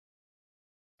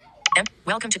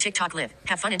Welcome to TikTok Live.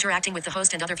 Have fun interacting with the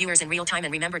host and other viewers in real time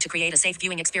and remember to create a safe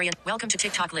viewing experience. Welcome to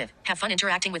TikTok Live. Have fun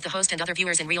interacting with the host and other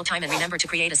viewers in real time and remember to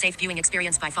create a safe viewing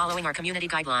experience by following our community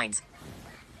guidelines.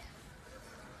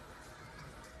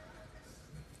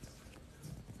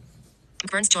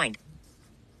 Burns joined.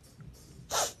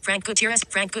 Frank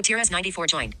Gutierrez 94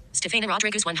 joined. Stefana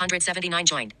Rodriguez 179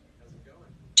 joined.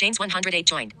 James 108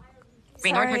 joined.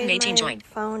 Reynard Merton 18 joined.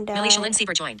 Millie Shalin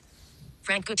Sieber joined.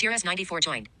 Frank Gutierrez 94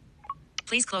 joined.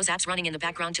 Please close apps running in the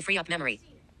background to free up memory.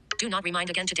 Do not remind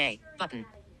again today. Button.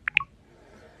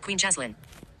 Queen Jaslyn.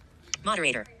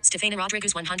 Moderator. Stefana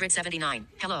Rodriguez 179.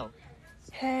 Hello.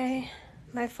 Hey,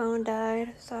 my phone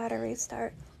died, so I had to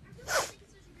restart.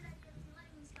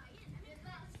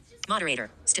 Moderator.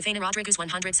 Stefana Rodriguez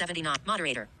 179.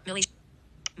 Moderator. Millie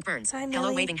Burns. Hi, Millie.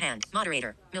 Hello waving hand.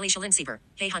 Moderator. Millie Shalin Sieber.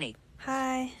 Hey honey.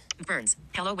 Hi. Burns.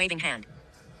 Hello waving hand.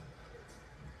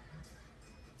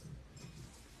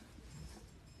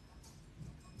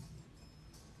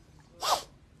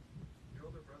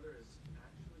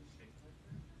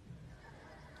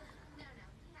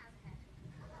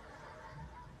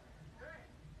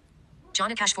 John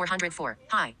Akash 404.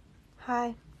 Hi.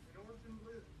 Hi.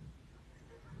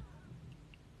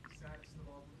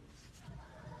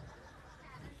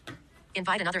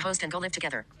 Invite another host and go live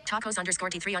together. Tacos _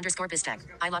 T3 _ Biztec.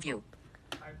 I love you.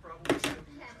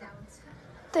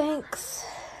 Thanks.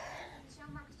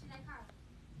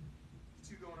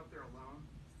 You going up there alone?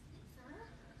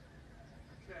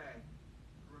 Okay.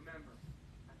 Remember,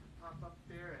 I can pop up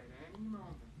there at any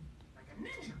moment. Like a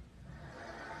ninja.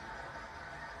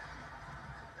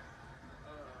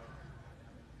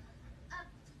 Up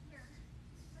here.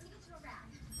 Let me get you a rag.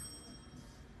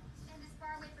 And as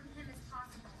far away from him as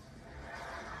possible.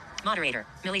 Moderator.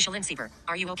 Millie Shalin Sieber.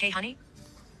 Are you okay, honey?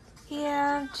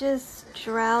 Yeah, I'm just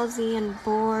drowsy and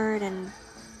bored, and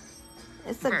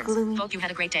it's a Burns. gloomy... Hope you had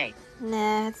a great day.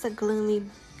 Nah, it's a gloomy,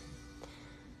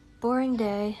 boring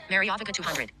day. Mary Avoca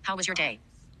 200. How was your day?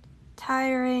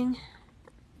 Tiring.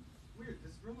 Weird,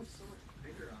 this room looks so much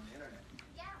bigger on the internet.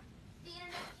 Yeah, the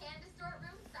internet can distort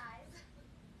room size.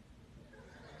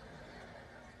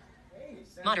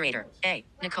 Moderator. A.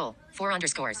 Nicole. 4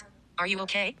 underscores. Are you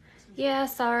okay? Yeah,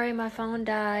 sorry, my phone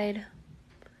died.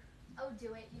 Oh,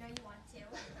 do it. You know you want to.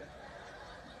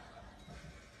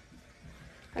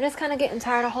 I'm just kind of getting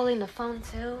tired of holding the phone,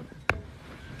 too.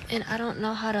 And I don't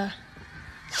know how to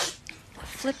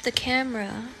flip the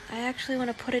camera. I actually want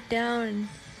to put it down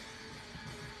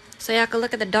so I can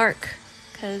look at the dark.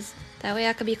 Because that way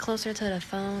I could be closer to the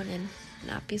phone and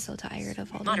not be so tired of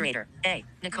holding. Moderator. A.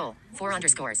 Nicole. 4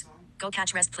 underscores. Go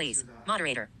catch rest, please.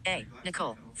 Moderator. A.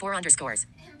 Nicole. 4 underscores.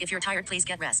 If you're tired, please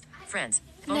get rest. Friends.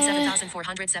 Phone Nah.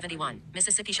 7471.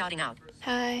 Mississippi shouting out.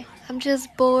 Hi, I'm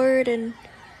just bored and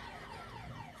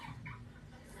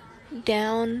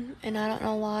down, and I don't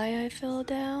know why I feel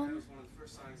down,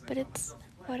 but it's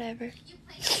whatever. You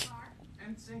play guitar?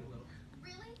 And sing a little.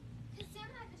 Really? Because Sam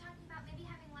and I have been talking about maybe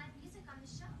having live music on the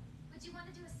show. Would you want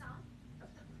to do a song?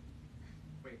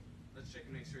 Wait, let's check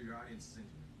and make sure your audience is into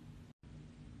it.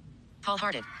 Paul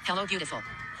Hearted. Hello, beautiful.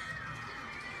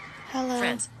 Hello.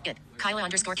 Friends. It. Kyla _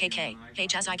 KK. Hey,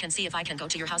 Jazz, I can see if I can go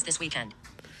to your house this weekend.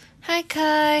 Hi,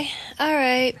 Kai. All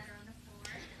right.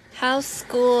 How's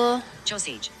school? Joe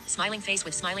Siege. Smiling face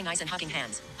with smiling eyes and hugging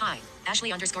hands. Hi.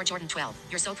 Ashley _ Jordan 12.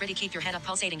 You're so pretty. Keep your head up,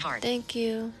 pulsating hard. Thank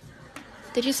you.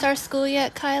 Did you start school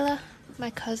yet, Kyla? My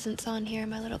cousin's on here,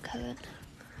 my little cousin.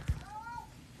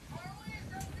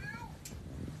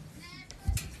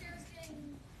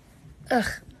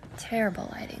 Ugh, terrible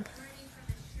lighting.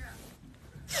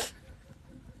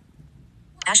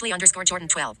 Ashley _ Jordan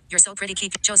 12. You're so pretty.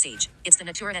 Keep Joe Siege. It's the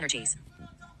Natura Energies.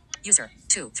 User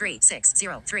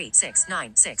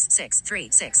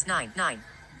 236036966366999.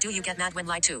 Do you get mad when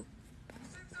lied to?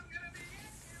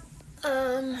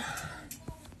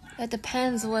 It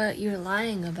depends what you're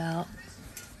lying about.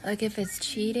 Like if it's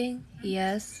cheating,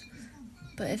 yes.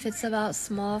 But if it's about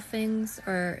small things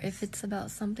or if it's about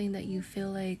something that you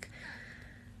feel like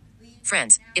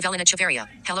Friends. Evelina Chaveria.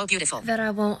 Hello, beautiful. that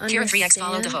I won't Kira 3X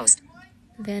follow the understand, host.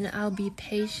 then I'll be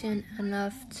patient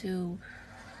enough to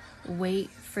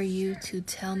wait for you to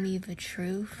tell me the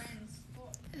truth.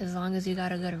 As long as you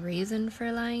got a good reason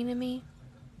for lying to me.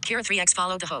 Kira 3X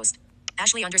follow the host.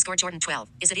 Ashley _ Jordan 12.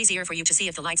 Is it easier for you to see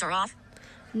if the lights are off?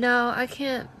 No, I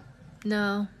can't.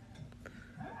 No.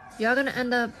 Y'all gonna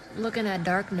end up looking at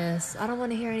darkness. I don't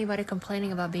want to hear anybody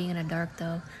complaining about being in the dark,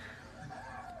 though.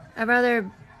 I'd rather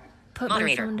put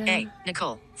Moderator. my phone down. A.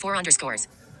 Nicole. 4 underscores.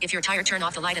 If you're tired, turn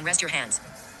off the light and rest your hands.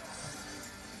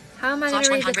 How am I gonna Flash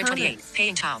read the 128. comments?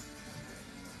 Paying Tao.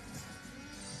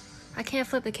 I can't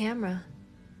flip the camera.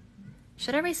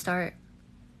 Should I restart?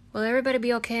 Will everybody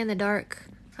be okay in the dark?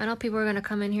 I know people are gonna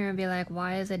come in here and be like,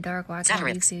 why is it dark? Why can't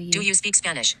we Zatarix, see you? do you speak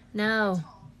Spanish? No.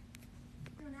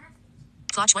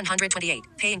 Flotch 128,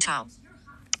 paying Tao.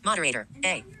 Moderator,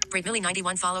 A. Brit Millie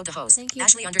 91 followed the host. Thank you.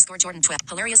 Ashley underscore Jordan 12.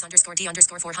 Hilarious underscore D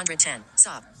underscore 410.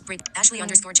 Sub. Brit. Ashley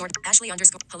underscore Jordan. Ashley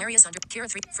underscore. Hilarious under.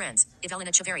 Kira 3. Friends.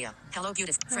 Evelina Chaveria. Hello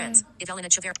beautiful. Friends. Evelina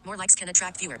Chaveria. More likes can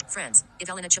attract viewer. Friends.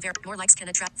 Evelina Chaveria. More likes can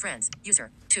attract friends. User.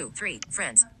 2, 3.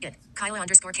 Friends. It. Kyla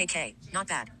underscore KK. Not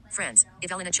bad. Friends.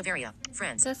 Evelina Chaveria.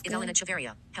 Friends. That's good. Evelina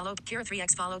Chaveria. Hello. Kira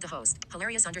 3x followed the host.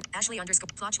 Hilarious under. Ashley underscore.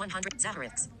 Plotch 100.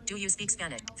 Zaharix. Do you speak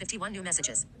Spanish? 51 new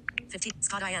messages. 50.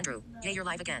 Scott I. Andrew. Yay, you're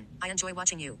live again. I enjoy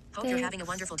watching you. Hope you're having a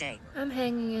wonderful day. I'm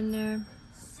hanging in there.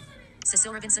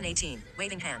 Cecile Robinson 18.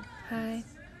 Waving hand. Hi.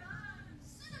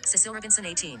 Cecile Robinson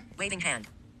 18. Waving hand.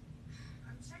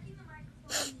 I'm checking the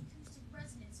microphone and acoustic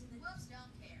resonance in the whoops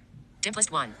don't care.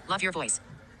 Dimplest 1. Love your voice.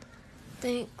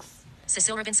 Thanks.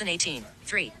 Cecile Robinson 18.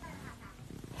 3.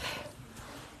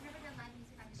 Never done live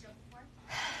music on the show before.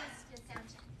 Let's do a sound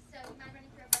check. So, mind running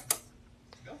through a verse?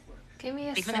 Go for it. Give me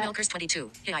a Big sec. Mama Milkers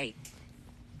 22. Hi.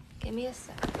 Give me a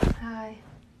sec. Hi.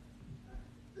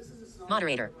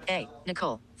 Moderator. A.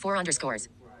 Nicole. 4 underscores.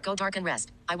 Go dark and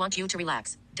rest. I want you to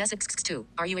relax. Desix2.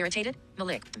 Are you irritated?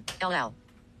 Malik. LL.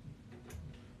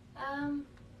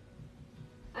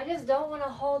 I just don't want to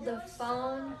hold the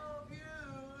phone.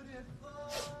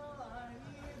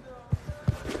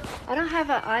 I don't have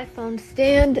an iPhone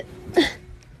stand.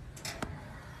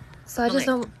 So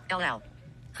Malik. LL.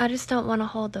 I just don't want to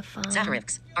hold the phone.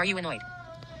 Zaharix. Are you annoyed?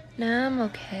 No, I'm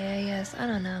okay, I guess. I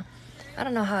don't know. I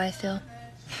don't know how I feel.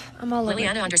 I'm all over.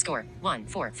 Liliana underscore. 1,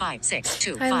 4, 5, 6,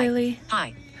 2, Hi, 5. Lily.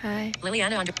 Hi. Hi.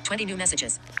 Liliana under 20 new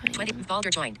messages. 20. Balder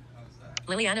joined.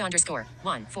 Liliana underscore.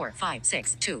 1, 4, 5,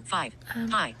 6, 2, 5.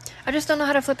 Hi. I just don't know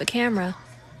how to flip the camera.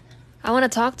 I want to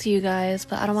talk to you guys,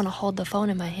 but I don't want to hold the phone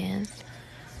in my hands.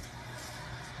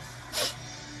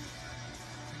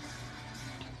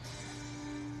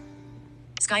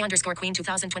 Sky underscore Queen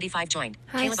 2025 joined.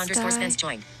 Hi, Caleb underscore Sky. Spence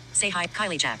joined. Say hi,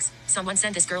 Kylie Jax. Someone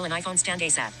send this girl an iPhone stand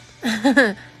ASAP.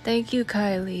 Thank you,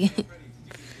 Kylie.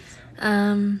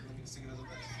 I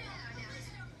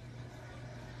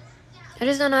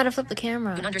just don't know how to flip the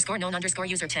camera. Un underscore known underscore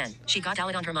user 10. She got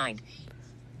Alad on her mind.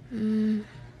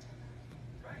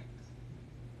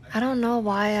 I don't know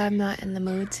why I'm not in the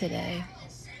mood today.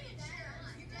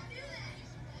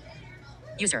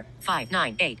 User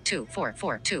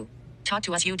 5982442. Talk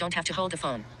to us. You don't have to hold the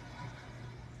phone.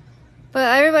 But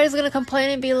everybody's gonna complain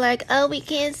and be like, oh, we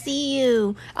can't see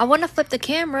you. I want to flip the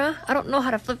camera. I don't know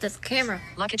how to flip this camera.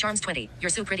 Lucky Charms 20. You're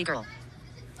so pretty, girl.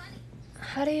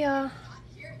 How do y'all?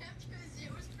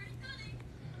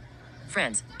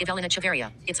 Friends. Evelina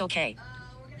Chaveria. It's okay.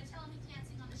 We're gonna tell him he can't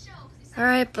sing on the show because he's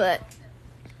Alright, but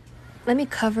let me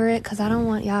cover it because I don't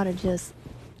want y'all to just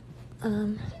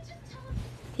y'all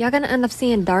gonna end up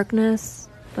seeing darkness,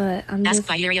 but I'm Ask just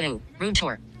Valeria. Room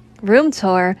tour. room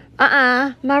tour.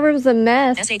 My room's a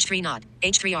mess. SH3 nod.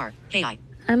 H3R. Hey I.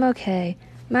 I'm okay.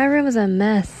 My room is a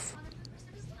mess.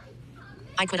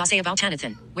 I could say about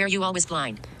Tanathan. Where you always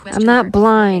blind? I'm not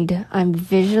blind. I'm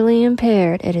visually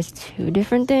impaired. It is two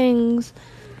different things.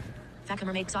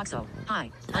 Fakimer makes Oxo.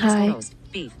 Hi. Hi. Underscore roast.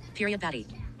 Beef. Period batty.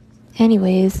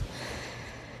 Anyways,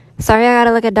 sorry I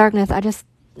gotta look at darkness.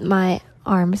 My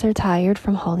arms are tired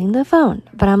from holding the phone.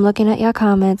 But I'm looking at y'all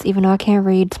comments, even though I can't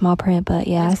read small print, but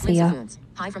yeah, I see y'all.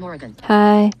 Hi from Oregon.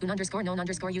 Hi. Un underscore known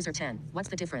underscore user 10. What's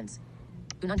the difference?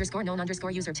 Un underscore known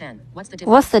underscore user 10. What's the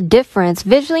difference? What's the difference?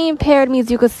 Visually impaired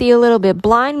means you can see a little bit.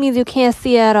 Blind means you can't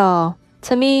see at all.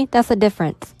 To me, that's the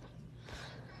difference.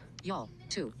 Y'all.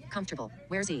 2. Comfortable.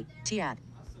 Where's he? T-ad.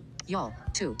 Y'all.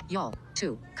 2. Y'all.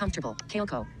 2. Comfortable.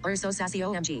 Keiko. Or so sassy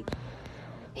OMG.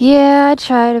 Yeah, I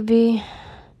try to be.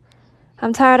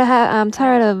 I'm tired of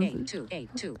 8, 2, 8,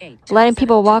 2, 8, 2, letting 7,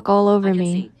 people 2. walk all over I can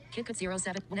me. see. Kidcut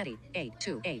 07. Nettie. 8,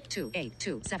 2, 8, 2, 8,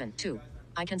 2, 7, 2.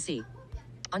 I can see.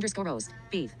 Underscore roast.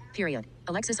 Beef. Period.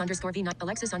 Alexis underscore V9.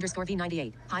 Alexis underscore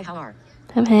V98. Hi, how are?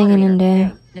 I'm hanging in there.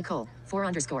 Hey, Nicole. 4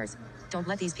 underscores. Don't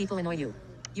let these people annoy you.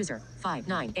 User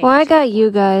 598. Well, I got you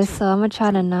guys, so I'm gonna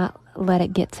try to not let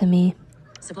it get to me.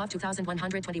 Sublove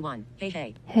 2121. Hey,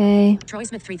 hey. Hey. Troy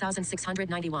Smith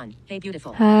 3691. Hey,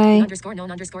 beautiful. Hi. Underscore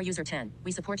known underscore user 10.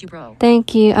 We support you, bro.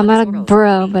 Thank you. I'm not a Underscore roast.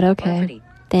 bro, Beef. but Or okay. pretty.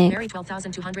 Thanks. Mary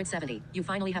 12270. You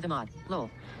finally have a mod. Lol.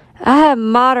 I have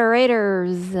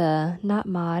moderators, not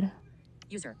mod.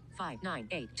 User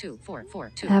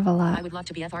 5982442. I have a lot. I would love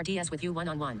to be FRDS with you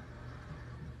one-on-one.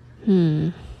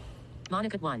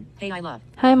 Monica 1. Hey, I love.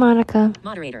 Hi, Monica.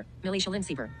 Moderator. Militia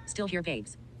Linsiever. Still here,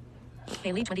 babes.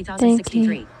 Haley Thank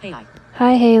 20063. you. Hey, I.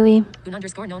 Hi, Haley. Un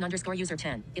underscore known underscore user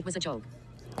 10. It was a joke.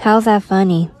 How's that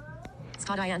funny?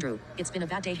 Scott I. Andrew. It's been a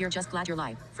bad day here. Just glad you're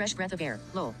live. Fresh breath of air.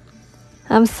 Lol.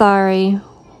 I'm sorry.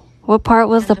 What part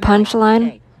was the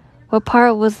punchline? What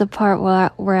part was the part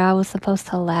where I was supposed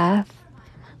to laugh?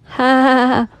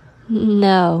 Ha!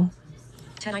 No.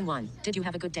 1091. Did you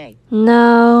have a good day?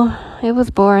 No, it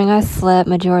was boring. I slept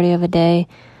majority of the day,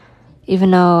 even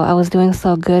though I was doing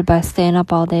so good by staying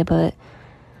up all day. But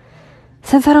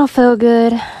since I don't feel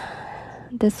good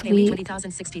this Haley week,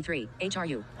 20,063.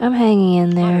 HRU. I'm hanging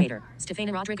in there. Moderator.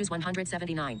 Stefana Rodriguez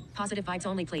 179. Positive vibes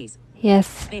only, please.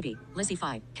 Yes. Baby. Lissy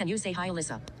 5. Can you say hi,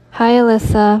 Alyssa? Hi,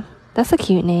 Alyssa. That's a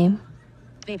cute name.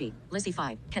 Baby. Lissy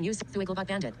 5. Can you say Thwigglebot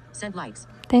Bandit? Send likes.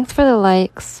 Thanks for the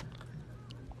likes.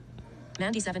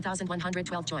 Mandy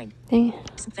 7112 joined.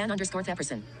 Fan underscore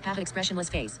Thepperson. Have an expressionless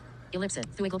face. Ellipsis.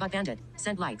 Thwigglebot Bandit.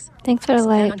 Send likes. Thanks for the Fan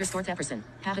likes. underscore Thepperson.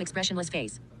 Have an expressionless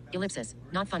face. Ellipsis.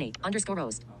 Not funny. Underscore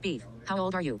roast. Beef. How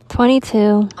old are you?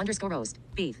 22. Underscore roast.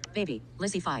 Beef. Baby.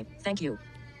 Lissy 5. Thank you.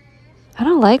 I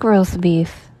don't like roast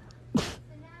beef.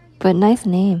 But nice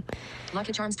name.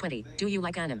 Lucky Charms 20. Do you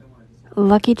like anime?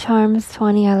 Lucky Charms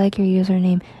 20. I like your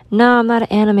username. No, I'm not an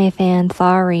anime fan.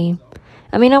 Sorry.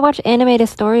 I mean, I watch animated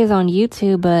stories on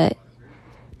YouTube, but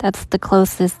that's the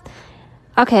closest.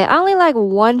 Okay, I only like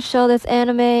one show that's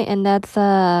anime, and that's,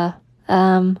 oh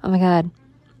my god,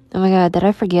 did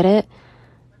I forget it?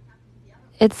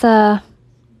 It's, hold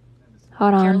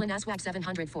on. Carolyn Aswag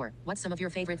 704. What's some of your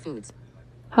favorite foods?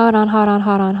 Hold on.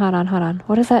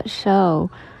 What is that show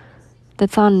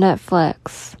that's on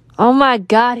Netflix? Oh my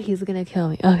god, he's gonna kill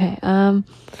me. Okay,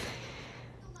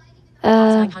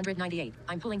 998.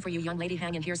 I'm pulling for you, young lady.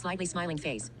 Hang in here, slightly smiling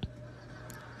face.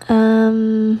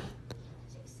 Oh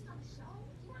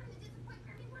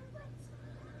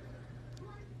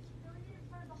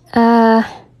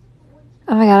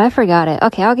my god, I forgot it.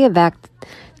 Okay, I'll get back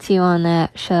to you on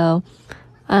that show.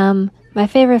 My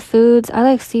favorite foods, I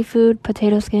like seafood,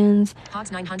 potato skins.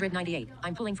 Hogs 998.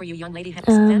 I'm pulling for you, young lady.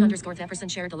 Fan underscore Thepperson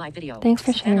shared the live video. Thanks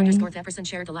for Fan sharing. underscore Thepperson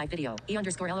shared the live video. E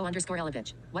underscore Elo underscore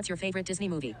Elovich. What's your favorite Disney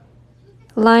movie?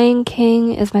 Lion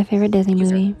King is my favorite Disney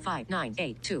movie.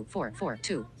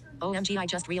 5982442. OMG, I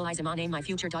just realized I'm named my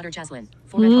future daughter Jaslyn.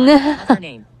 Love her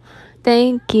name.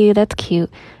 Thank you, that's cute.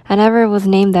 I never was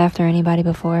named after anybody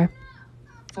before.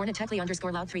 Fornitecli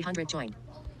underscore loud 300 joined.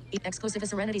 Exclusive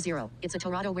Serenity 0. It's a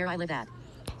Torado where I live at.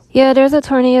 Yeah, there's a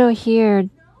tornado here.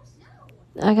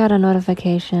 I got a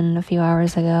notification a few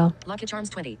hours ago. Lucky Charms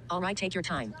 20. Alright, take your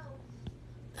time.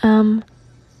 What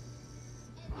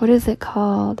is it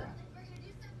called?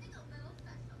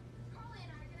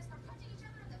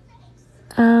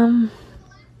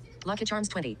 Lucky Charms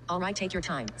 20. Alright, take your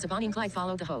time. Zabani and Clyde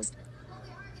follow the host.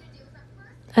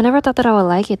 I never thought that I would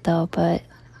like it though, but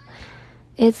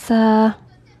it's Zabani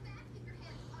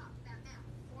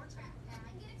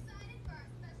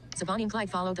and Clyde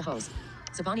follow the host.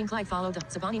 Zabani and Clyde follow the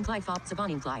Zabani and Clyde follow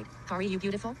Zabani and Clyde. Kari, you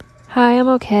beautiful? Hi, I'm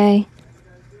okay.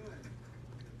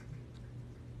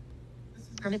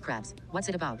 Hermit crabs. What's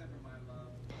it about?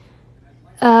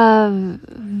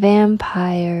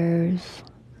 Vampires.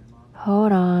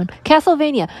 Hold on.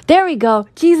 Castlevania. There we go.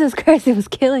 Jesus Christ, it was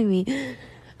killing me.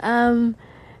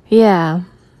 Yeah.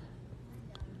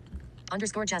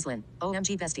 Underscore Jaslyn.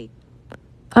 OMG bestie.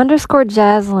 Underscore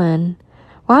Jaslyn.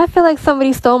 Well, I feel like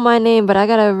somebody stole my name, but I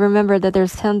gotta remember that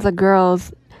there's tons of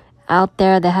girls out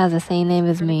there that has the same name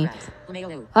as me.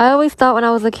 I always thought when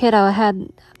I was a kid I was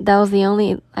the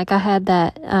only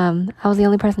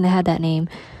person that had that name.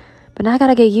 But now I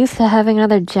gotta get used to having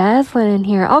another Jaslyn in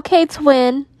here. Okay,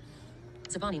 twin.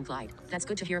 Zabani and Clyde. That's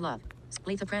good to hear, love.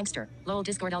 Split the prankster. Lol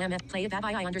Discord LMF. Play it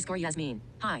babai underscore Yasmin.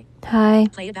 Hi. Hi.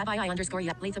 Play it babai underscore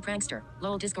Play the prankster.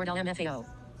 Lol Discord LMFAO.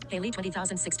 Haley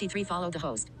 20,063 follow the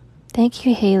host. Thank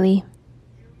you, Haley.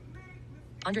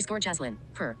 Underscore Jaslyn.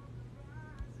 Per.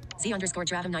 Z underscore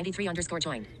Draven 93 underscore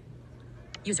joined.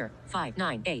 User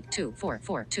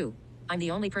 5982442. I'm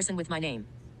the only person with my name.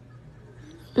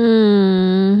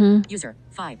 User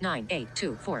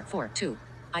 5982442.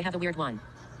 I have a weird one.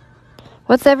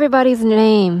 What's everybody's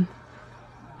name?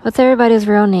 What's everybody's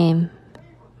real name?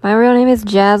 My real name is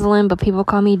Jaslyn, but people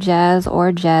call me Jazz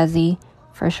or Jazzy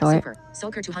for short. Super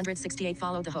Soaker 268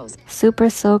 follow the host. Super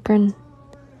Soaker.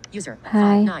 User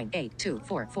Hi.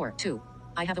 5982442.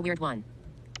 I have a weird one.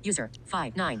 User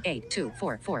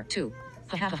 5982442.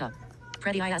 Ha ha ha ha.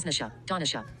 Pretty Iasnasha.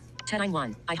 Donasha.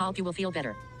 1091. I hope you will feel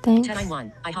better. Thanks.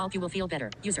 1091. I hope you will feel better.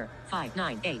 User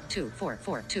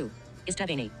 5982442. Is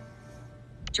Tevini.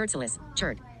 Jertsalis.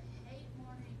 Jert.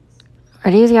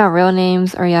 Are these y'all real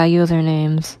names or y'all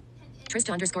usernames?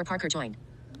 Trista underscore Parker joined.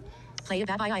 Play it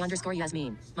babai underscore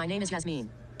Yasmin. My name is Yasmin.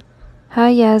 Hi,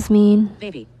 Yasmin.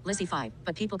 Baby. Lissy 5.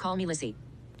 But people call me Lissy.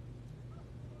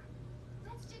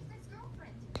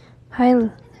 Hi,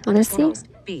 Underscore Lissy. host.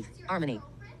 Beef. Harmony.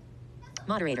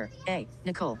 Moderator. A.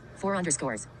 Nicole. 4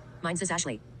 underscores. Mine's is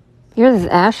Ashley. Yours is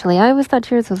Ashley. I always thought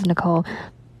yours was Nicole.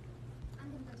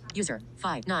 User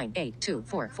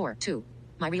 5982442.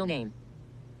 My real name.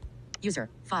 User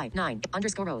 59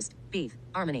 underscore roast. Beef.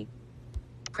 Harmony.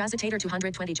 Crasitator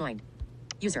 220 joined.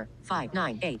 User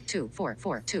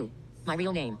 5982442. My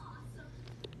real name.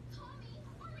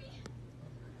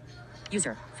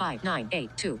 User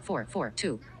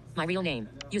 5982442. My real name.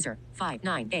 User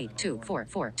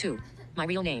 5982442. My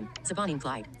real name. Sabanin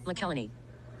Clyde. LaKelani.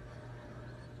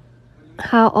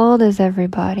 How old is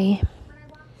everybody?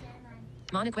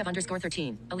 Moniquev underscore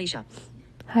 13. Alicia.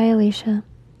 Hi, Alicia.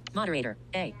 Moderator.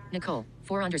 A. Nicole.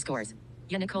 4 underscores.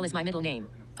 Yeah, Nicole is my middle name.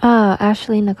 Oh,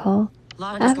 Ashley Nicole.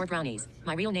 Law underscore brownies.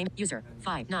 My real name. User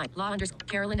 59. Law underscore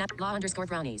Carolyn. Law underscore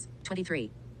brownies.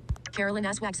 23. Carolyn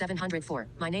Aswag 704.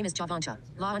 My name is Javancha.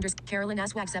 Law underscore Carolyn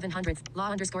Aswag 700.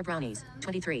 Law underscore brownies.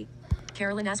 23.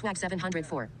 Carolyn Aswag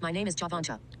 704. My name is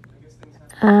Javancha.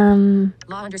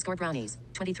 Law underscore brownies.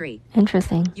 23.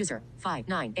 Interesting. User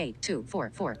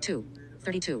 5982442.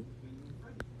 32.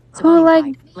 Who like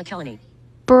LaKelani.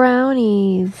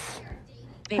 brownies?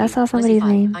 Baby, I saw Lissy somebody's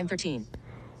 5. name. I'm 13.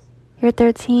 You're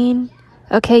 13?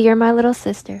 Okay, you're my little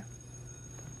sister.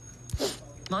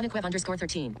 Moniquev underscore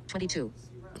 13. 22.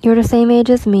 You're the same age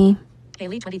as me.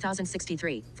 Haley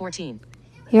 20063. 14.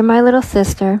 You're my little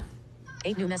sister.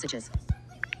 8 new messages.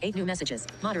 8 new messages.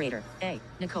 Moderator. A.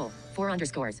 Nicole. 4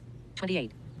 underscores.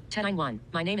 28. 1091.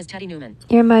 My name is Teddy Newman.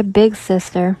 You're my big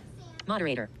sister.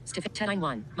 Moderator.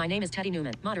 1091. My name is Teddy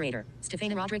Newman. Moderator.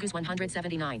 Stefana Rodriguez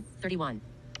 179. 31.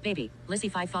 Baby. Lissy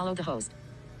 5 followed the host.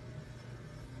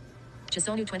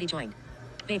 Chisonu 20 joined.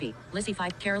 Baby. Lissy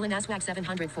 5. Carolyn Aswag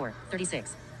 704.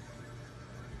 36.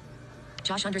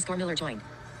 Josh underscore Miller joined.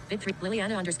 Vid 3.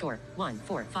 Liliana underscore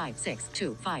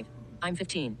 145625. I'm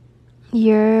 15.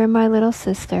 You're my little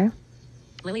sister.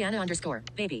 Liliana underscore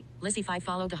baby. Lissy 5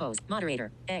 followed the host.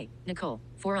 Moderator. A. Nicole.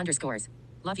 4 underscores.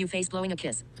 Love you face blowing a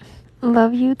kiss.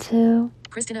 Love you too.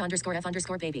 Christina underscore F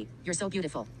underscore baby. You're so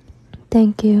beautiful.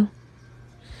 Thank you.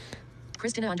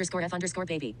 Christina underscore F underscore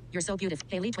baby. You're so beautiful.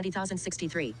 Haley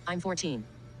 20063. I'm 14.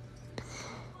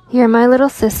 You're my little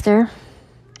sister.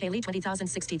 Haley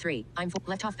 20063. I'm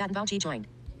left off Batten Bauchi joined.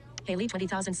 Haley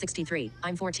 20063.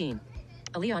 I'm 14.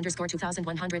 Aaliyah underscore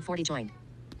 2140 joined.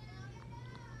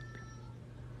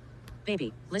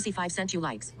 Baby. Lissy 5 sent you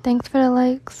likes. Thanks for the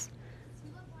likes.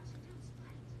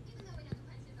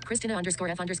 Christina underscore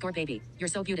F underscore baby. You're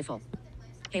so beautiful.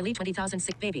 Haley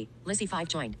 20006 baby. Lissy 5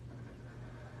 joined.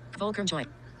 Volcrum joined.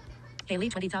 Haley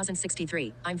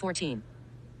 20063. I'm 14.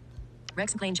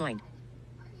 Rex Plain joined.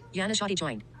 Yana Shoddy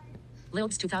joined.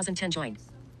 Lilbs 2010 joined.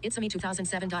 Itsumi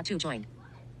 2007.2 joined.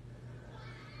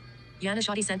 Yana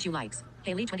Shoddy sent you likes.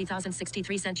 Haley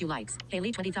 20063 sent you likes.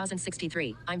 Haley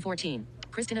 20063. I'm 14.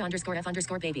 Christina underscore F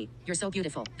underscore baby. You're so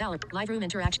beautiful. Valor. Live room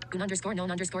interaction. Un underscore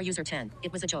known underscore user 10.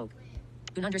 It was a joke.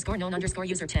 Un underscore known underscore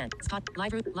user 10. Scott.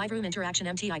 Live room interaction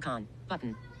MT icon.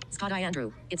 Button. Scott I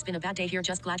Andrew. It's been a bad day here.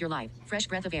 Just glad you're live. Fresh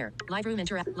breath of air. Live room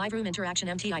interaction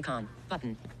MT icon.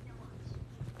 Button.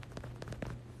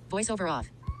 Voiceover off.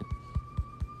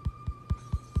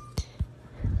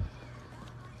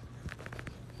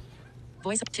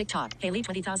 Voice of TikTok. Haley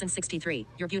 20063.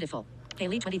 You're beautiful.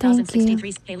 Haley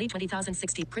 20063. Haley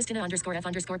 20060. Christina underscore F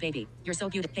underscore baby. You're so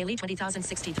beautiful. Haley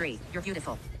 20063. You're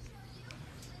beautiful.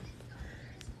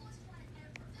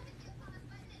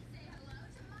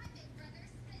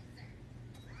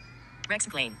 Rex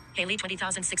Plain. Haley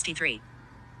 20063.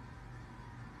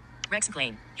 Rex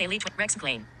Plain. Rex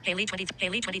Plain. Haley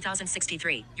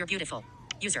 20063. You're beautiful.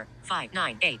 User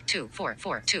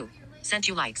 5982442. Sent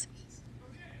you likes.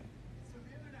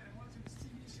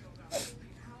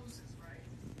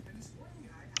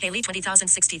 Haley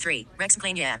 20063. Rex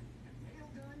Plain yeah.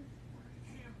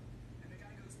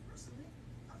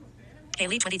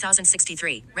 Haley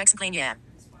 20063. Rex Plain yeah.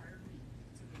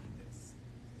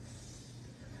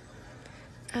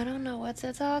 I don't know what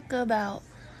to talk about.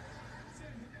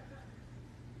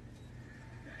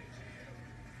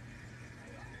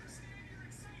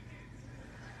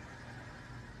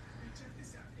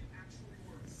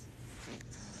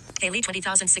 Haley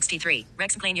 20063.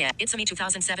 Rex Plain yeah. Itsumi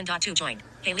 2007.2 joined.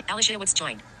 Haley Alicia Woods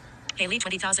joined. Haley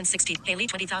 20060. Haley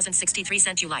 20063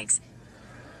 sent you likes.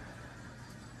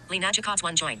 Lee Najikot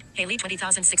 1 joined. Haley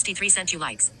 20063 sent you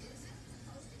likes.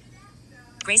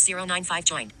 Grace 095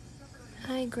 joined.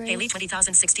 Hi, Grace. Haley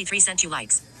 20063 sent you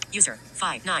likes. User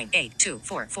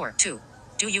 5982442.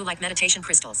 Do you like meditation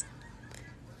crystals?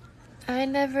 I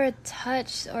never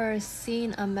touched or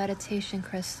seen a meditation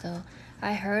crystal.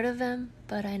 I heard of them,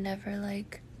 but I never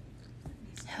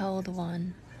held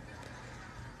one.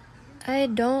 I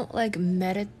don't like I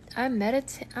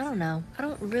meditate. I don't know. I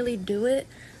don't really do it.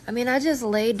 I mean, I just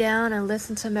lay down and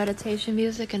listen to meditation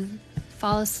music and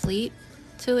fall asleep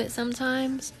to it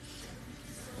sometimes.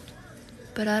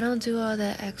 But I don't do all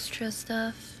that extra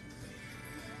stuff.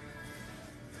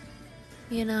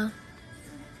 You know.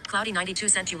 Cloudy92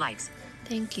 sent you likes.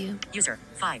 Thank you. User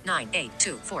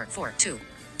 5982442.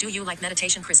 Do you like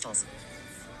meditation crystals?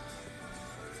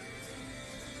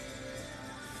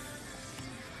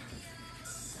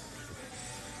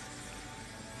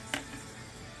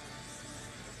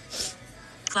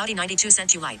 Cloudy92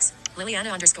 sent you likes.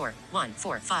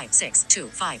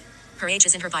 Liliana_1456225. Her age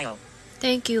is in her bio.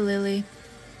 Thank you, Lily.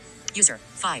 User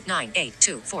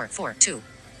 5982442.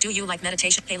 Do you like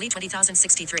meditation? Haley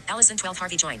 20063. Allison 12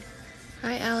 Harvey joined.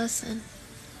 Hi, Allison.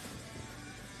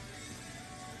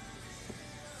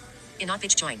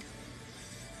 Inotvich joined.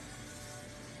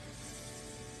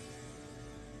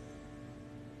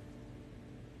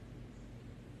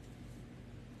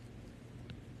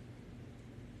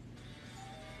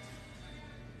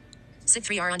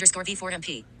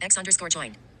 Sig3R_V4MP. X_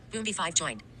 joined. Boomby5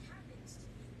 joined.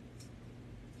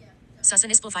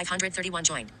 Susanispel 531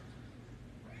 joined.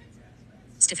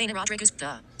 Stefana Rodriguez,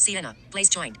 Sienna, Blaze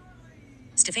joined.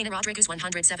 Stefana Rodriguez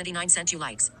 179 sent you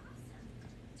likes.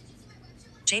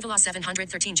 Jvela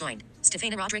 713 joined.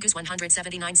 Stefana Rodriguez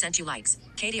 179 sent you likes.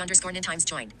 Katie_Nintimes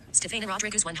joined. Stefana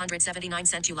Rodriguez 179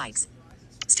 sent you likes.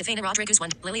 Stefana Rodriguez 1.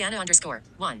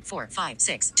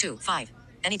 Liliana_1456225.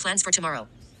 Any plans for tomorrow?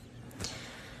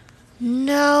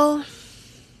 No.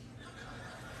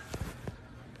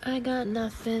 I got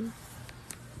nothing.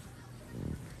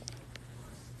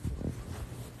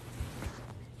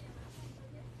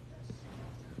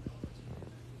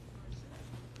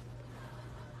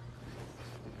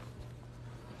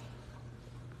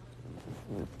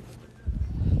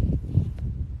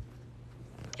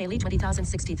 Haley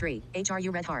 20063.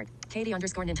 HRU Red Hard.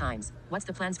 Katie_Nintimes. What's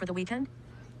the plans for the weekend?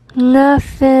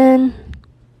 Nothing.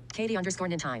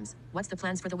 Katie_Nintimes. What's the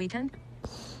plans for the weekend?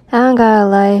 I don't got a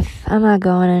life. I'm not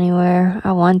going anywhere.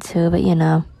 I want to, but you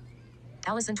know.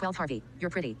 Allison 12 Harvey. You're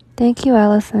pretty. Thank you,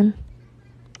 Allison.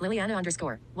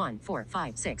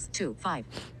 Liliana_1456225.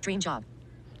 Dream job.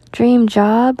 Dream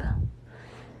job?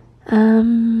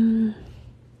 I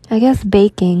guess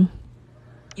baking.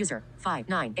 User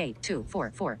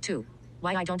 5982442.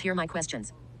 Why I don't hear my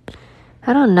questions?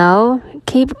 I don't know.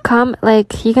 You're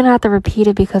gonna have to repeat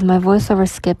it because my voiceover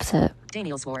skips it.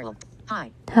 Daniel's World.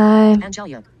 Hi. Hi.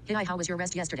 Angelia. Hi, how was your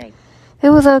rest yesterday? It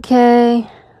was okay.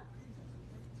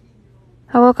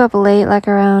 I woke up late, like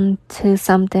around 2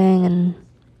 something, and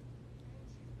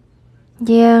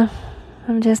yeah,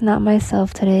 I'm just not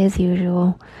myself today as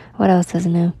usual. What else is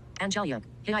new? Angelia.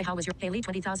 Hi, how was your Haley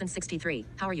 20063?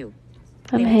 How are you?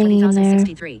 I'm Haley hanging there.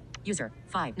 20063. User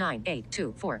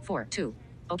 5982442.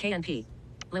 Okay, NP.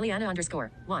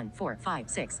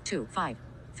 Liliana_1456225.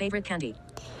 Favorite candy?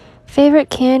 Favorite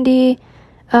candy?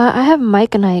 I have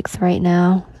Mike and Ike's right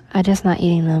now. I'm just not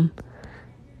eating them.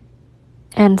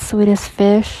 And sweetest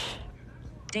fish.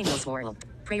 Daniel's World.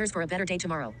 Prayers for a better day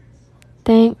tomorrow.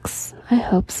 Thanks. I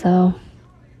hope so.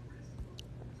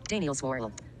 Daniel's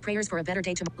World. Prayers for a better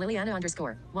day tomorrow.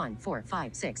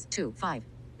 Liliana_1456225.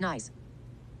 Nice.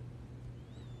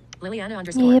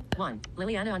 Liliana_1.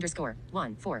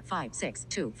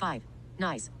 Liliana_1456225.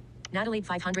 Nice. Natalie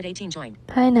 518 joined.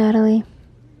 Hi, Natalie.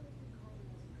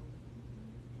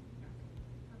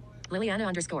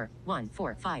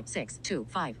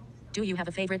 Liliana_1456225. Do you have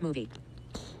a favorite movie?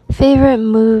 Favorite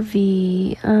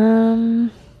movie?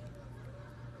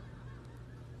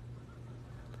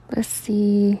 Let's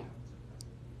see.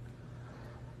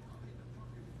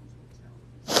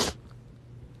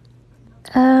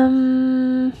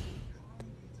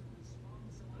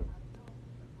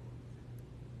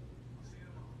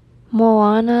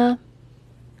 Moana,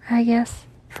 I guess,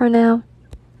 for now.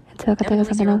 Until I can think of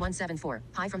something else. 174.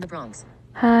 Hi from the Bronx.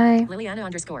 Hi.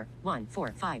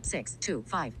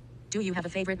 Liliana_1456225. Do you have a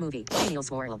favorite movie? Daniel's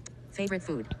World. Favorite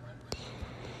food?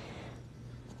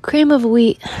 Cream of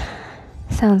wheat.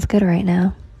 Sounds good right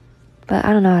now. But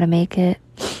I don't know how to make it.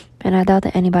 And I doubt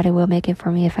that anybody will make it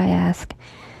for me if I ask.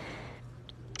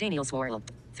 Daniel's World.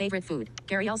 Favorite food?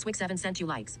 Gary Elswick 7 sent you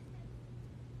likes.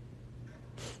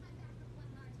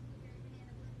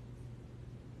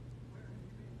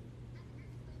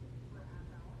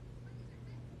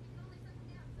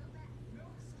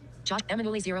 Josh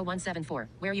Emanuele 0174.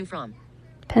 Where are you from?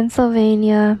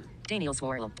 Pennsylvania. Daniel's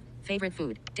World. Favorite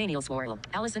food? Daniel's World.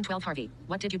 Allison 12 Harvey.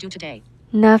 What did you do today?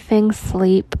 Nothing.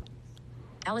 Sleep.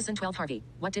 Allison 12 Harvey.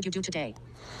 What did you do today?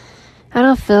 I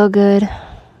don't feel good.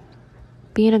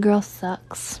 Being a girl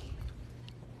sucks.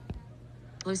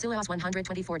 Lucilaos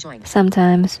 124 joined.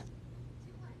 Sometimes.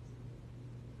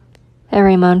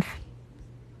 Every month.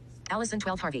 Allison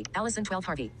 12 Harvey. Allison 12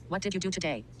 Harvey. What did you do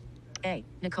today? A.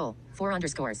 Nicole. 4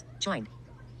 underscores. Joined.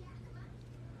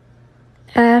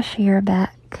 Ash, you're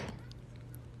back.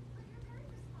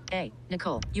 A.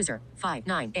 Nicole. User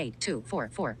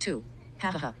 5982442.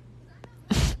 Ha ha ha.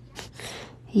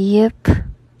 Yep.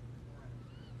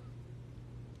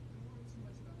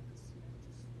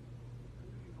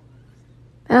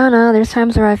 I don't know. There's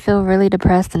times where I feel really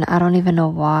depressed and I don't even know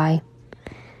why.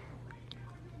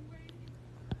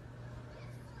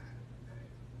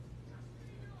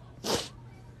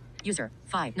 User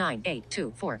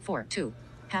 5982442.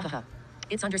 Ha ha ha.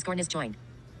 It's underscore is joined.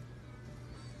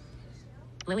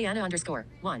 Liliana underscore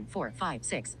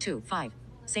 145625.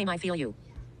 Same, I feel you.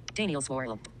 Daniel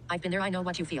Swarl. I've been there, I know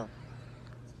what you feel.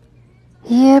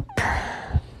 Yep.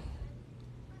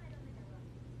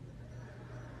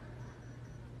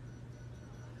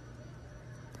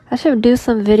 I should do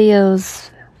some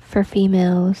videos for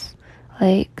females.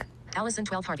 Like, Allison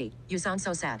 12 Hardy. You sound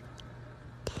so sad.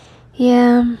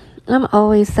 yeah, I'm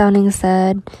always sounding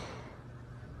sad.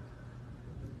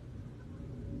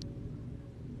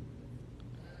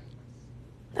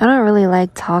 I don't really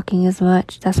like talking as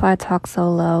much. That's why I talk so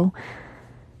low.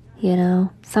 You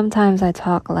know, sometimes I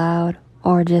talk loud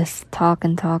or just talk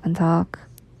and talk and talk.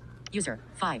 User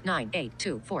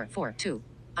 5982442.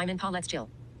 I'm in Paul, let's chill.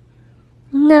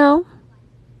 No.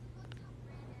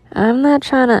 I'm not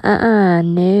trying to,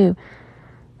 no.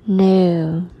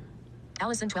 No.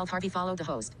 Allison 12 Harvey followed the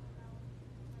host.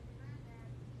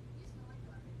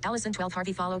 Allison 12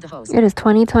 Harvey followed the host. It is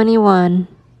 2021.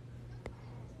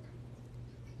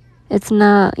 It's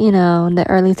not, you know, in the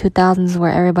early 2000s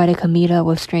where everybody could meet up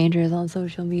with strangers on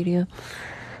social media.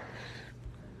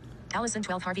 Allison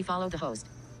 12 Harvey followed the host.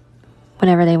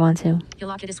 Whenever they want to.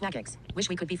 Hilakidis Wagix. Wish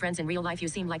we could be friends in real life. You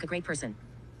seem like a great person.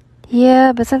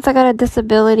 Yeah, but since I got a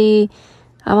disability,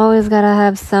 I'm always gotta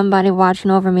have somebody watching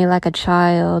over me like a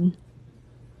child.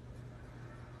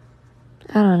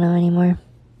 I don't know anymore.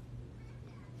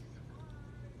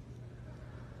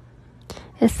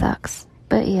 It sucks,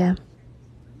 but yeah.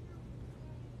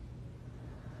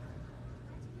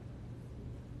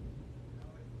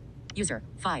 User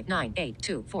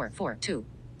 5982442.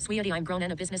 Sweetie, I'm grown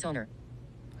and a business owner.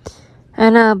 I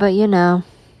know, but you know.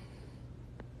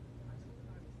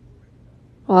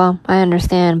 Well, I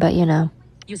understand, but you know.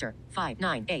 User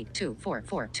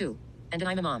 5982442. And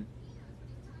I'm a mom.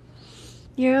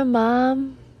 You're a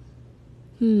mom?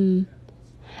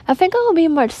 I think I would be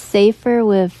much safer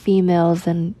with females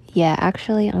than, yeah,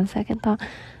 actually, on second thought,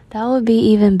 that would be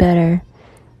even better.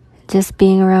 Just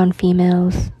being around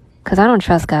females. Because I don't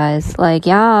trust guys. Like,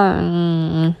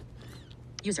 y'all,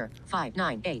 User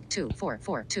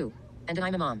 5982442. And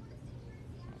I'm a mom.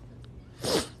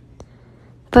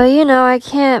 But, you know, I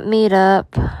can't meet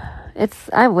up.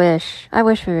 I wish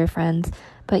we were friends.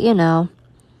 But, you know,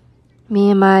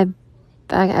 I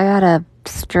got a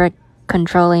strict,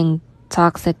 controlling,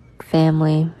 toxic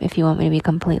family, if you want me to be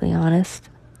completely honest.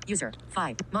 User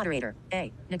 5. Moderator.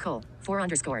 A. Nicole. 4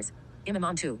 underscores. I'm a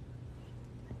mom too.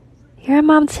 You're a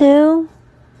mom too?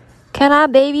 Can I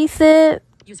babysit?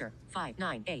 User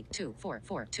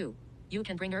 5982442. You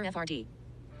can bring her FRD.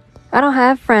 I don't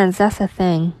have friends, that's the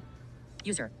thing.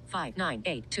 User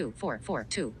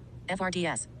 5982442.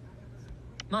 FRDS.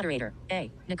 Moderator. A.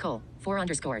 Nicole. 4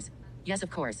 underscores. Yes, of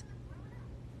course.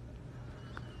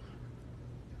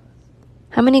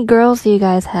 How many girls do you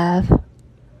guys have?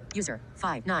 User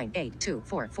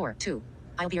 5982442.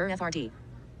 I'll be your FRD.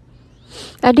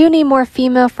 I do need more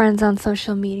female friends on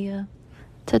social media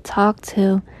to talk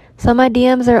to. So my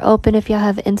DMs are open if y'all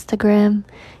have Instagram.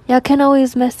 Y'all can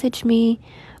always message me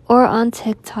or on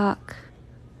TikTok.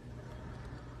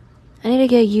 I need to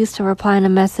get used to replying to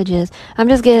messages. I'm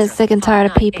just getting sick and tired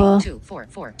of people.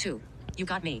 5982442. You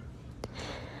got me.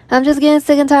 I'm just getting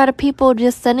sick and tired of people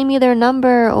just sending me their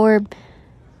number or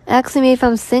asking me if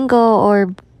I'm single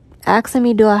or asking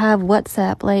me do I have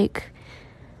WhatsApp. Like,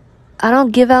 I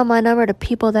don't give out my number to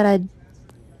people that I,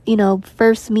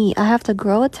 first meet. I have to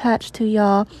grow attached to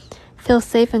y'all, feel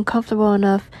safe and comfortable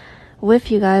enough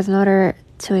with you guys in order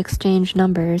to exchange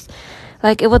numbers.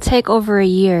 Like, it will take over a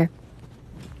year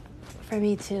for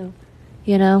me too,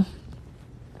 because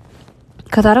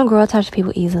I don't grow attached to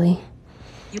people easily.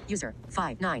 User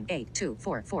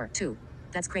 5982442.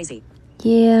 That's crazy.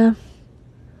 Yeah.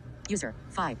 User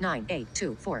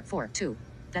 5982442.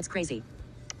 That's crazy.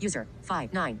 User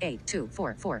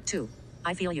 5982442.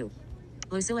 I feel you.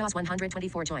 Lucilaos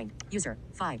 124 joined. User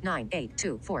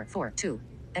 5982442.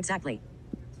 Exactly.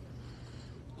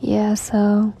 Yeah,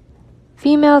 so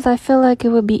females, I feel like it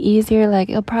would be easier. Like,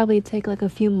 it'll probably take like a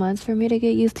few months for me to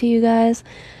get used to you guys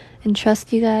and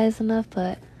trust you guys enough,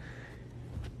 but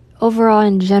overall,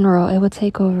 in general, it would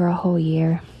take over a whole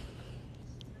year.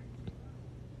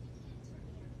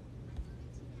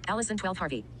 Allison 12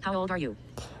 Harvey, how old are you?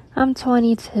 I'm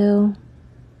 22.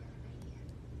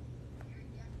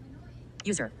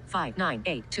 User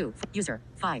 5982. User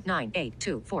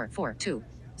 5982442.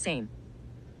 Same.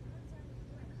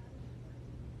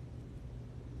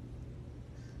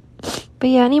 But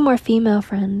yeah, I need more female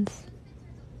friends.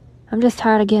 I'm just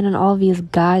tired of getting all these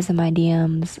guys in my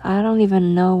DMs. I don't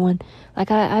even know when.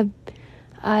 Like, I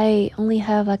only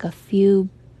have like a few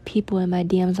people in my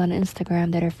DMs on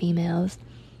Instagram that are females.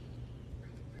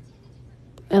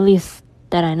 At least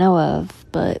that I know of.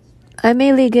 But I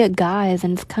mainly get guys,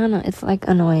 and it's like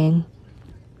annoying.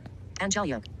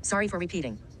 Angelia, sorry for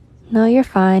repeating. No, you're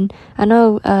fine. I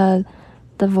know my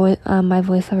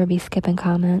voiceover be skipping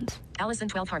comments. Allison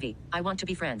 12 Harvey, I want to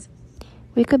be friends.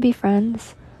 We could be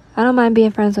friends. I don't mind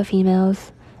being friends with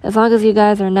females. As long as you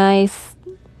guys are nice,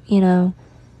 you know.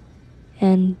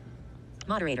 And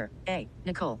Moderator, A,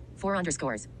 Nicole, 4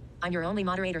 underscores. I'm your only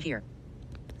moderator here.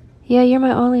 yeah, you're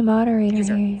my only moderator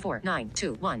User here.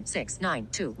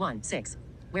 492169216.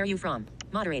 Where are you from?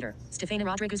 Moderator, Stefana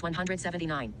Rodriguez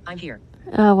 179. I'm here.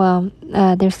 Oh, well,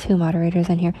 there's 2 moderators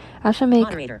in here. I should make...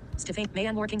 Moderator, Stefan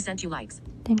Mayan Working sent you likes.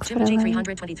 Thanks Jim for the like.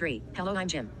 323. Hello, I'm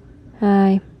Jim.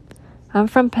 Hi. I'm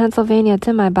from Pennsylvania. It's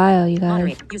in my bio, you guys.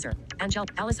 Moderator, user, Angel,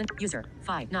 Allison, user,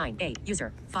 598,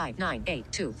 user,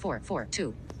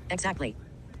 5982442. Exactly.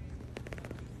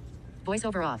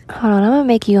 Voiceover off. Hold on, I'm gonna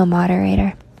make you a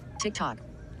moderator. TikTok.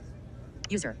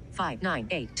 User,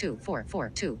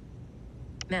 5982442.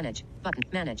 Manage, button,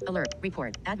 manage, alert,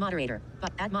 report, add moderator,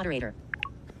 add moderator.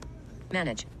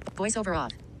 Manage, voiceover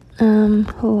off.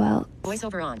 Who else?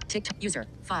 Voiceover on, TikTok, user,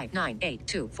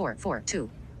 5982442.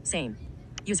 Same.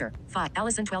 User, 5,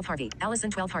 Allison 12 Harvey, Allison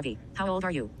 12 Harvey, how old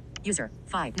are you? User,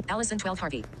 5, Allison 12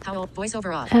 Harvey, how old,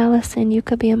 voiceover off. Allison, you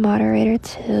could be a moderator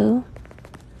too.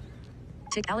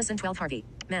 Tick, Allison 12 Harvey,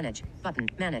 manage, button,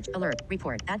 manage, alert,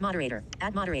 report, add moderator,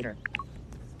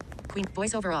 Queen,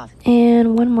 voiceover off.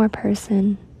 And one more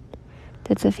person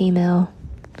that's a female.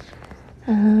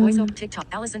 Voiceover, TikTok,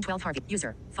 Allison 12 Harvey,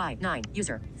 user, 59,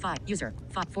 user, 5, user,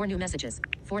 5, 4 new messages,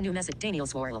 4 new message, Daniel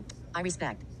Swarl, I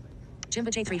respect. Jimba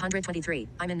J 323,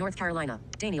 I'm in North Carolina,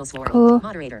 Daniel Swarl, Cool.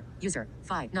 Moderator, user,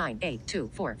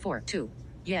 5982442,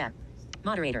 yeah.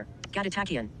 Moderator,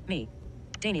 Gadatakian, me.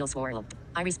 Daniel Swarl,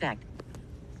 I respect.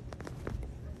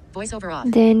 Voiceover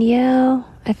off. Danielle,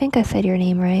 I think I said your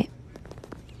name right.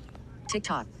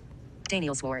 TikTok.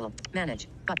 Daniel Swarl. Manage.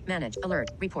 Manage. Alert.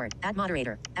 Report. Add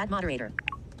moderator.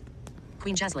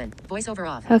 Queen Jaslyn. Voiceover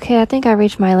off. Okay, I think I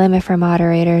reached my limit for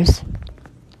moderators.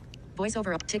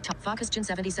 Voiceover up. TikTok.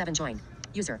 FocusGen77 joined.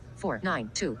 User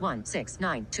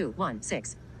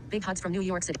 492169216. Big hugs from New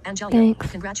York City. Angelia.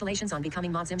 Thanks. Congratulations on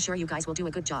becoming mods. I'm sure you guys will do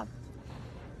a good job.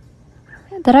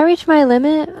 Did I reach my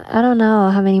limit? I don't know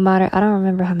how many I don't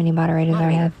remember how many moderators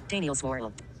I have. Daniel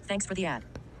Swarl. Thanks for the ad.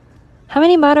 How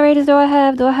many moderators do I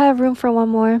have? Do I have room for one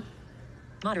more?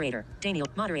 Moderator. Daniel.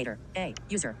 Moderator. A.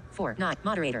 User 49.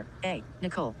 Moderator. A.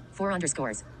 Nicole. 4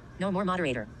 underscores. No more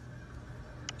moderator.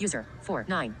 User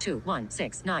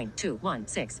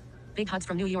 492169216. Big hugs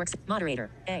from New York. Moderator.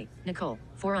 A. Nicole.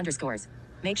 4 underscores.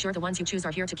 Make sure the ones you choose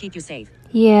are here to keep you safe.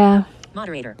 Yeah.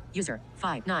 Moderator. User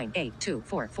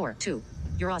 5982442.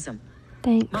 You're awesome.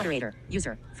 Thanks. Moderator.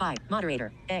 User 5.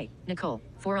 Moderator. A. Nicole.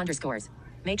 4 underscores.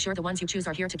 Make sure the ones you choose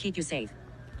are here to keep you safe.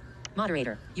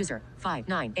 Moderator. User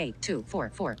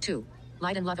 5982442.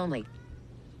 Light and love only.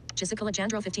 Jessica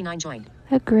Legendre 59 joined.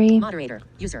 Agree. Moderator.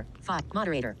 User 5.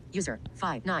 Moderator. User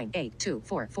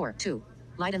 5982442.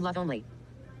 Light and love only.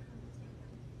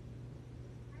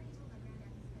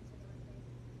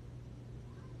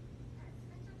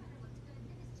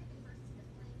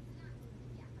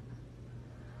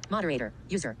 Moderator.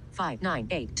 User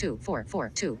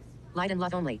 5982442. Light and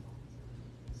love only.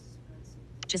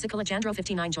 Jessica Legendre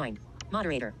 59 joined.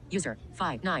 Moderator. User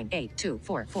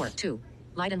 5982442.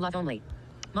 Light and love only.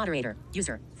 Moderator.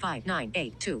 User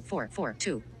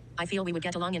 5982442. I feel we would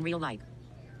get along in real life.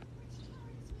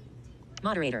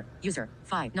 Moderator. User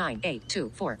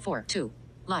 5982442.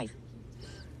 Live.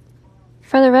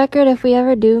 For the record, if we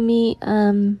ever do meet,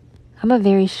 I'm a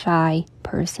very shy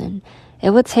person. It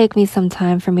would take me some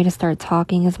time for me to start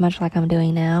talking as much like I'm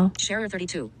doing now. Sharer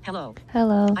 32. Hello.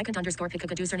 Hello. Icon underscore pick a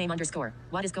good username underscore.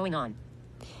 What is going on?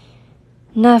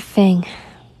 Nothing.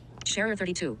 Sharer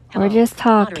 32. Hello. We're just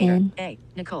talking. Moderator. A.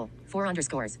 Nicole. 4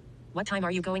 underscores. What time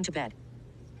are you going to bed?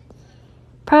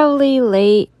 Probably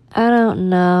late. I don't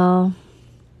know.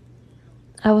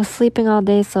 I was sleeping all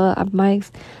day, so my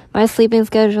sleeping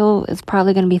schedule is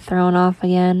probably going to be thrown off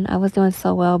again. I was doing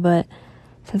so well, but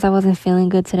since I wasn't feeling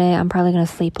good today, I'm probably going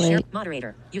to sleep late. Share,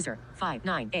 moderator, user,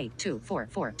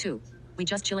 5982442. We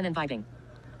just chillin' and vibing.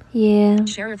 Yeah.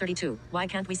 Sharer 32, why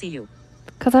can't we see you?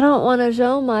 Because I don't want to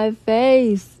show my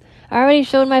face. I already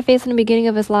showed my face in the beginning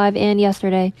of his live and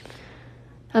yesterday.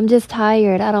 I'm just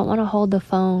tired. I don't want to hold the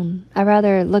phone. I'd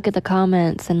rather look at the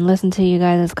comments and listen to you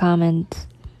guys' comments.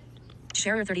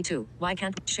 Sharer 32, why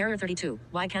can't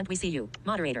we see you?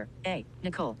 Moderator, A,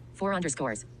 Nicole, 4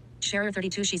 underscores. Sharer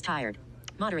 32, she's tired.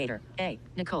 Moderator, A,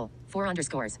 Nicole, 4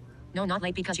 underscores. No, not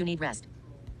late because you need rest.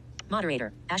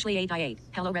 Moderator, Ashley8i8,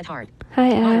 hello Red Heart.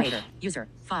 Hi, Ash. Moderator, user,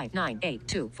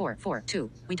 5982442,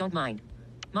 we don't mind.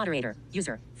 Moderator,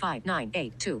 user,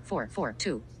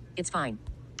 5982442, it's fine.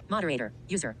 Moderator,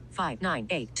 user,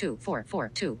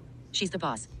 5982442, she's the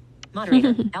boss.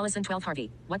 Moderator, Allison12 Harvey,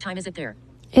 what time is it there?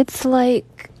 It's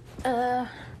like, I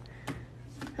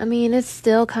mean, it's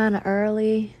still kind of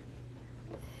early.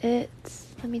 Let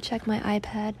me check my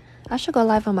iPad. I should go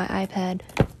live on my iPad.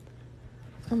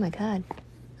 Oh my god.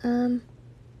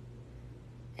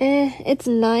 It's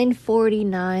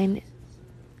 9:49.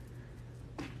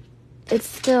 It's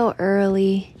still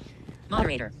early.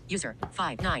 Moderator, user,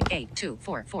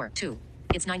 5982442,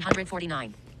 it's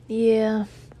 949. Yeah,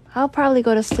 I'll probably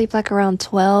go to sleep like around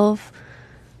 12.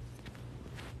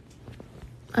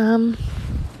 I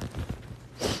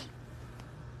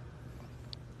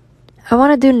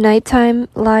want to do nighttime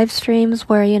live streams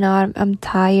where, you know, I'm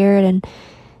tired and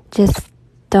just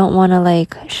don't want to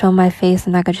like show my face,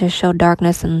 and I could just show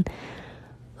darkness and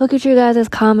look at you guys'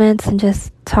 comments and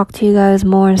just talk to you guys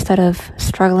more instead of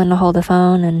struggling to hold the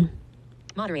phone. And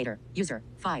moderator, user,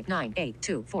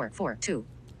 5982442.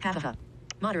 Ha ha ha.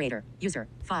 Moderator, user,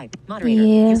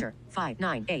 user,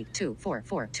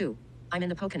 5982442. I'm in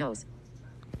the Poconos.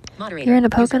 Moderator, you're in the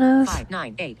Poconos?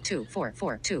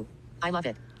 5982442. I love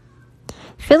it.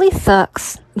 Philly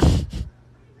sucks.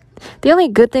 The only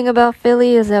good thing about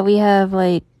Philly is that we have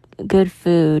like good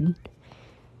food.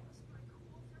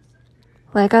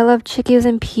 Like, I love Chickies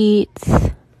and Pete's.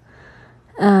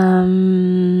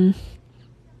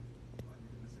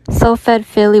 So Fed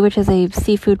Philly, which is a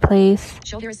seafood place.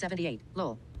 Shoulder is 78.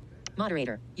 Lol.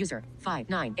 Moderator, user,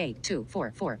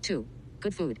 5982442.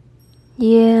 Good food.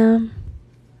 Yeah.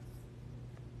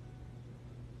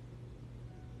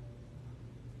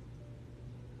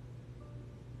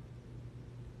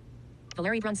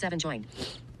 Valerie Brun 7 joined.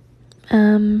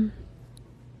 Alan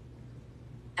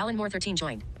Moore 13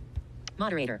 joined.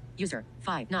 Moderator, user,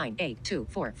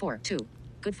 5982442.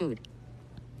 Good food.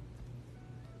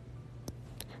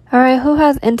 Alright, who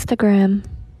has Instagram?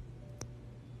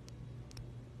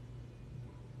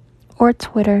 Or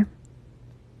Twitter?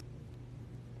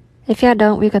 If y'all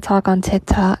don't, we could talk on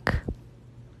TikTok.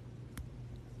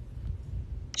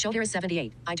 Shoulder is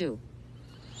 78. I do.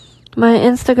 My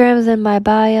Instagram's in my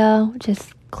bio.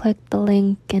 Just click the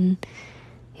link and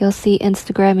you'll see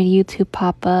Instagram and YouTube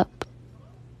pop up.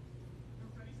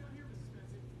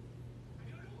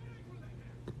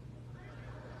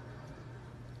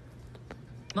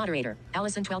 Moderator,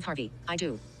 Allison12 Harvey. I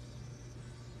do.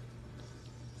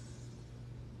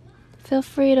 Feel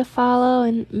free to follow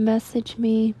and message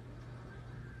me.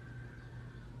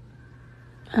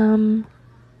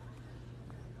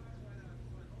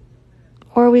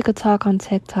 Or we could talk on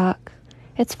TikTok.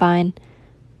 It's fine.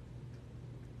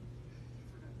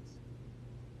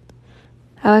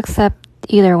 I'll accept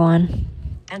either one.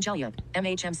 Angelia,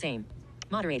 MHM same.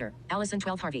 Moderator,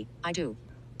 Allison12 Harvey. I do.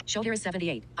 Shoulder is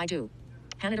 78. I do.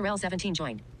 Hannah Darrell 17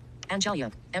 joined.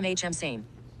 Angelia, MHM same.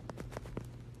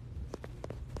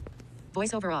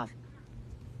 Voiceover off.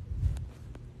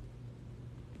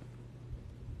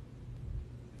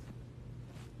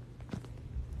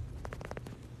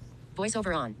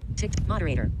 Voiceover on.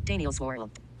 Moderator, Daniel's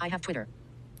World. I have Twitter.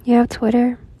 You have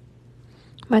Twitter?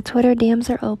 My Twitter DMs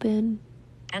are open.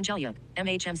 Angelia,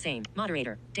 MHM same.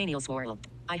 Moderator, Daniel's World.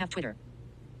 I have Twitter.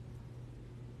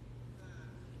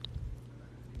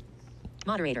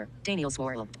 Moderator, Daniel's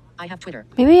World. I have Twitter.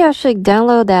 Maybe I should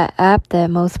download that app that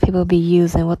most people be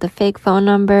using with the fake phone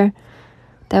number.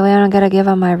 That way I don't gotta give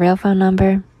out my real phone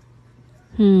number.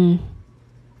 I'm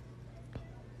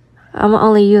gonna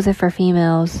only use it for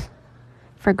females.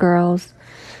 For girls.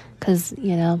 'Cause,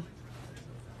 you know.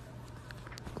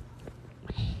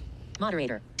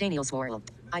 Moderator, Daniel's World.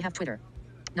 I have Twitter.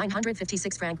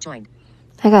 956 Frank joined.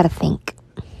 I gotta think.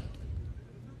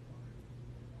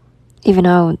 Even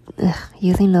though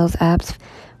using those apps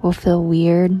will feel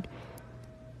weird.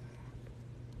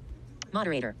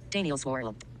 Moderator, Daniel's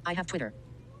World. I have Twitter.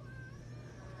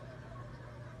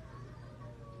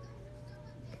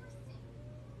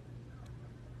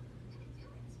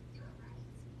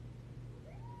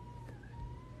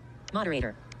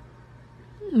 Moderator.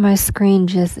 My screen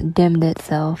just dimmed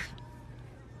itself.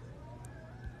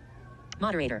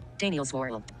 Moderator. Daniel's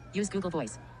World. Use Google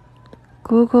Voice.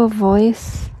 Google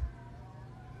Voice?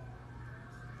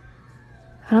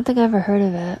 I don't think I ever heard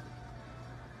of it.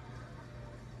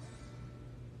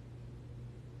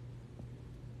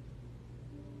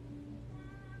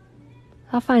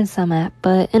 I'll find some app,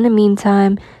 but in the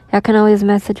meantime, y'all can always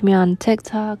message me on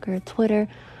TikTok or Twitter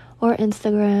or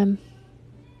Instagram.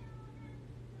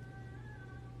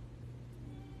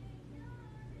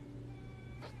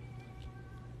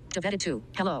 Divided 2.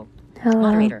 Hello. Hello.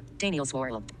 Moderator. Daniel's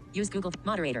World. Use Google.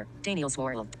 Moderator. Daniel's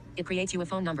World. It creates you a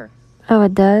phone number. Oh,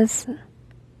 it does?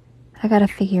 I gotta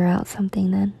figure out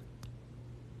something then.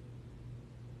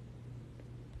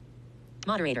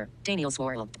 Moderator. Daniel's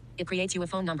World. It creates you a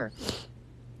phone number.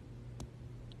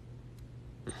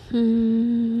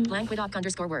 Blank with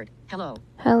 _ word. Hello.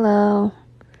 Hello.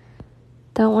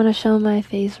 Don't want to show my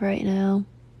face right now.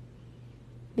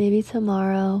 Maybe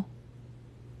tomorrow.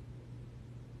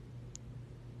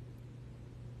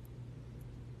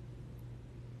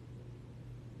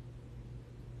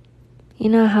 You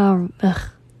know how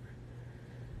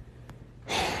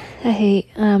I hate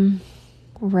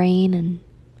rain and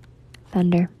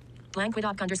thunder. Blank with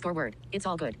 _ word. It's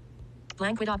all good.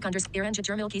 Blank with _ Iranjit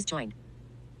Jermilkis joined.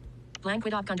 Blank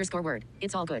with _ word.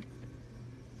 It's all good.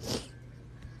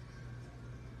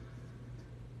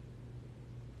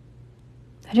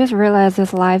 I just realized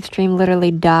this live stream literally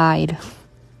died.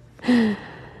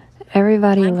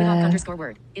 Everybody Blank left. with _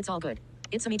 word. It's all good.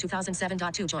 It's me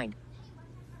 2007.2 joined.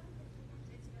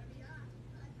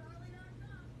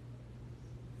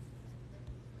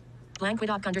 Blank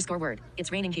with _ word.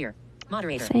 It's raining here.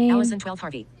 Moderator. Same. Allison 12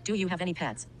 Harvey. Do you have any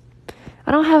pets?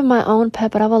 I don't have my own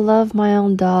pet, but I would love my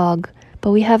own dog.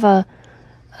 But we have a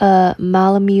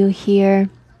Malamute here,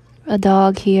 a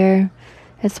dog here.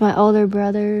 It's my older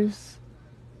brother's,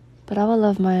 but I would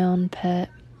love my own pet.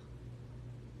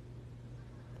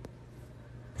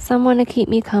 Someone to keep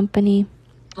me company.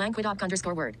 Blank with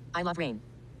 _ word. I love rain.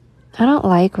 I don't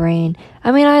like rain.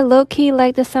 I mean, I low-key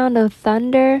like the sound of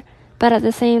thunder, but at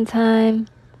the same time,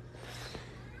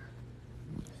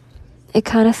 it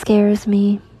kind of scares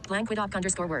me. Blank with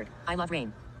 _ word. I love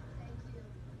rain.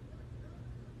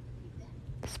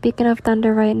 Speaking of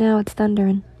thunder right now, it's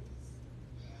thundering.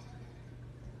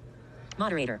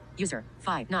 Moderator. User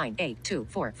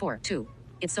 5982442.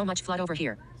 It's so much flood over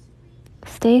here.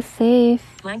 Stay safe.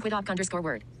 Blank with _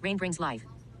 word. Rain brings life.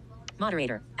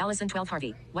 Moderator. Allison 12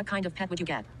 Harvey. What kind of pet would you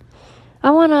get?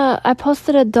 I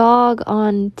posted a dog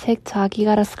on TikTok. You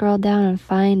gotta scroll down and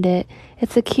find it.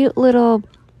 It's a cute little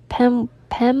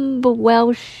Pemba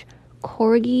Welsh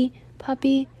corgi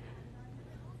puppy.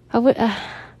 I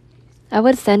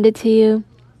would send it to you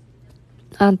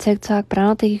on TikTok, but I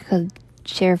don't think you could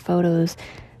share photos.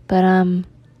 But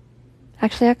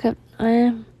actually I could.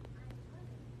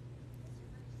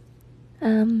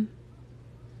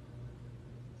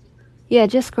 Yeah,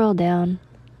 just scroll down.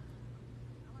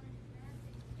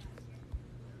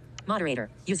 Moderator.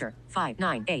 User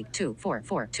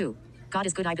 5982442. God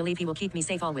is good. I believe he will keep me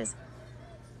safe always.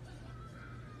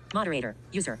 Moderator.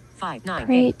 User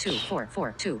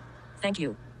 5982442. Thank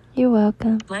you. You're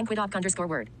welcome. Blank with _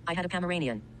 word. I had a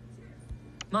Pomeranian.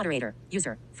 Moderator.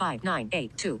 User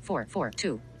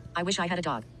 5982442. I wish I had a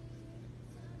dog.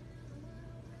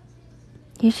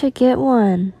 You should get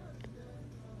one.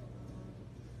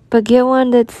 But get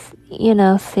one that's,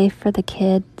 safe for the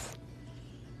kids.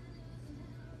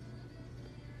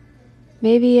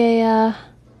 Maybe a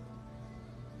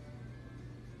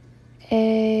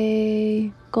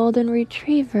golden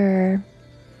retriever.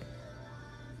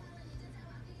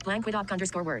 Blank with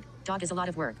 _ word. Dog is a lot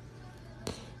of work.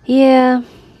 Yeah,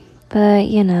 but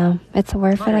it's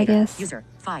worth it, I Moderator. guess. User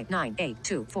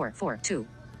 5982442.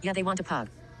 Yeah, they want a pug.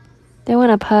 They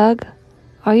want a pug?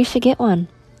 Or you should get one.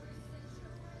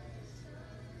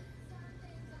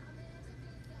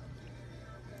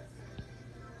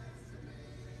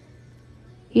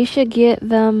 You should get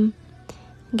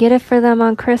it for them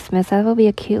on Christmas. That will be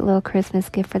a cute little Christmas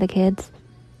gift for the kids.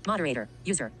 Moderator.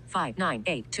 User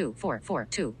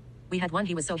 5982442. We had one.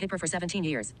 He was so hipper for 17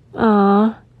 years.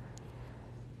 Aw.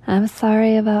 I'm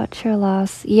sorry about your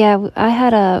loss. Yeah,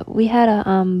 we had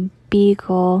a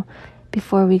beagle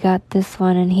before we got this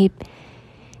one, and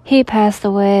he passed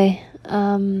away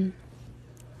from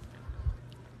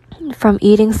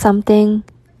eating something.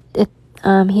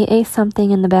 He ate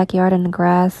something in the backyard in the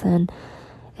grass, and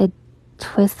it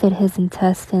twisted his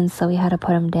intestines, so we had to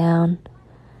put him down.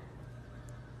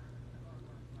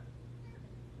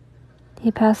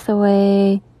 He passed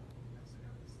away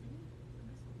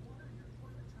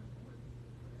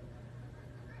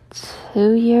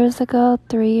 2 years ago,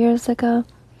 3 years ago.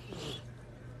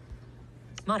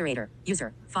 Moderator,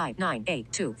 user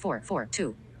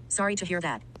 5982442. Sorry to hear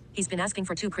that. He's been asking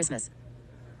for 2 Christmas.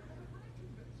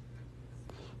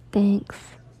 Thanks.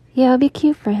 Yeah, it'll be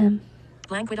cute for him.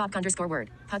 _word.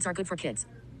 Puds are good for kids.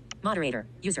 Moderator,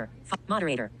 user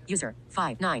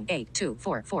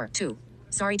 5982442.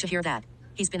 Sorry to hear that.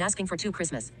 He's been asking for 2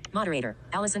 Christmas. Moderator,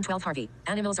 Allison 12 Harvey.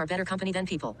 Animals are better company than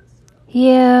people.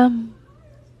 Yeah.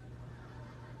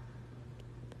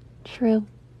 True.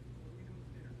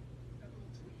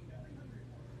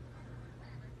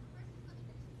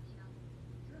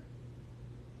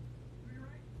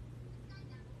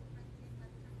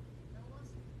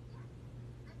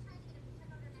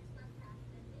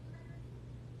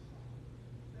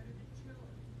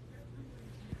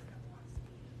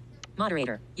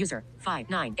 Moderator, user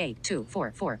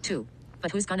 5982442.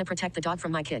 But who's gonna protect the dog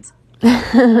from my kids?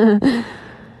 Yeah,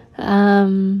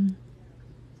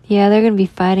 they're gonna be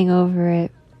fighting over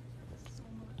it.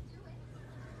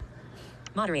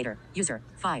 Moderator, user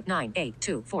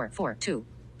 5982442.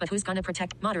 But who's gonna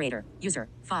protect? Moderator, user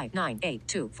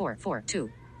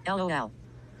 5982442. LOL.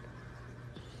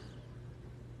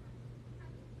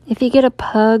 If you get a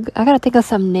pug, I gotta think of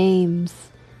some names.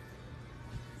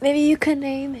 Maybe you could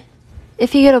name it.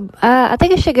 If you get I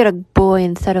think you should get a boy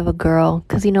instead of a girl.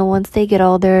 Because, you know, once they get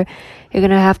older, you're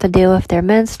going to have to deal with their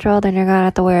menstrual. Then you're going to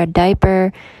have to wear a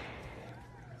diaper.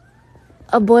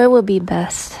 A boy will be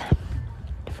best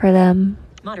for them.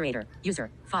 Moderator, user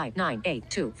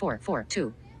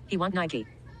 5982442. He want Nike.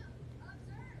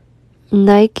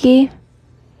 Nike?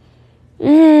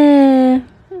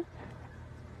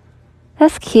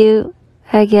 That's cute,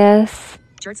 I guess.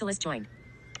 Jertsalist joined.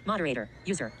 Moderator,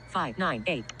 user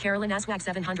 598. Carolyn Aswag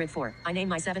 704. I name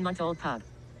my 7-month-old pug.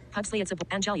 Pugsley, it's a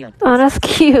Angelia. Oh, that's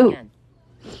cute.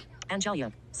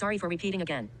 Angelia, sorry for repeating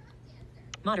again.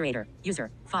 Moderator, user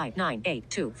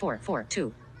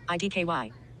 5982442.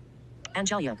 IDKY.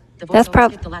 Angelia, the voice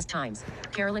skipped the last times.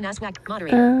 Carolyn Aswag.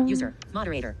 Moderator,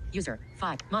 user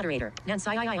 5. Moderator, Nancy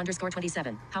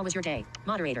 _27. How was your day?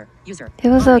 Moderator, user. It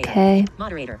was okay.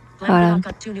 Moderator, Hold on.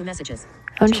 2 new messages.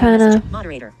 I'm trying to.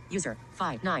 Moderator, user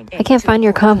 598. I can't find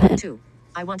your comment.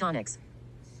 I want Onyx.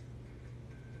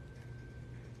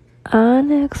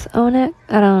 Onyx? I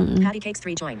don't. Patty Cakes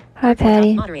 3 joined. Hi,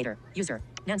 Patty. Moderator, user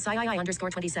Nancy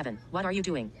 _27. What are you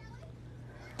doing?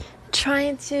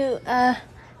 Trying to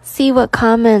see what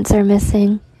comments are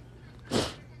missing.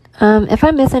 If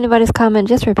I miss anybody's comment,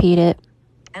 just repeat it.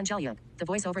 Angelia, the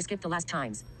voiceover skipped the last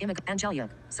times.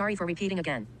 Angelia, sorry for repeating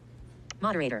again.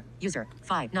 Moderator, user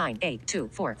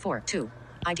 5982442.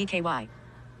 IDKY.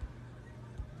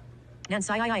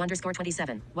 Nancy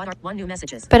 _27. What are 1 new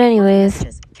messages? But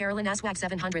anyways. Carolyn Aswag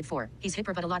 704. He's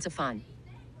hipper but lots of fun.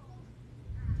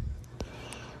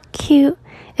 Cute.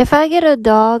 If I get a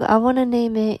dog, I want to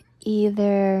name it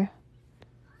either.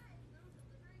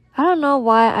 I don't know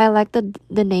why I like the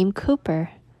name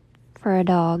Cooper for a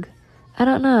dog. I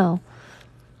don't know.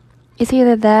 It's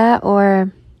either that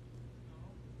or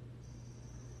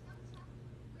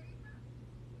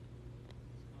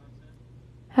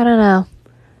I don't know.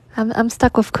 I'm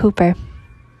stuck with Cooper.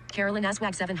 Carolyn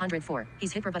Aswag 704.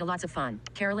 He's hipper but lots of fun.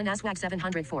 Carolyn Aswag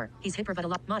 704. He's hipper but a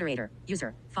lot. Moderator,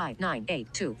 user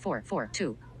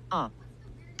 5982442.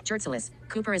 Jertsalis,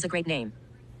 Cooper is a great name.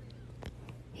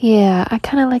 Yeah, I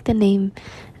kind of like the name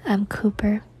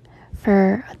Cooper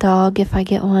for a dog if I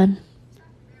get one.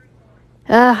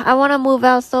 I want to move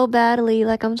out so badly.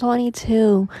 Like, I'm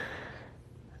 22.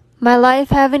 My life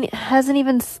hasn't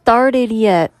even started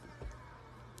yet.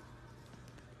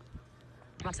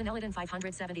 Roxanne Eliden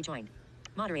 570 joined.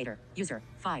 Moderator, user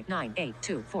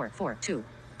 5982442.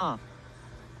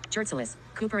 Jertsalis,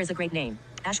 Cooper is a great name.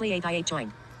 Ashley 8i8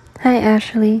 joined. Hi,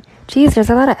 Ashley. Jeez, there's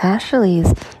a lot of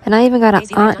Ashleys. And I even got an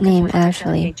aunt named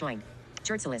Ashley.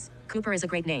 Jertsalis, Cooper is a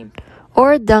great name.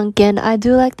 Or Duncan. I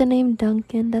do like the name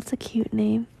Duncan. That's a cute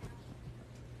name.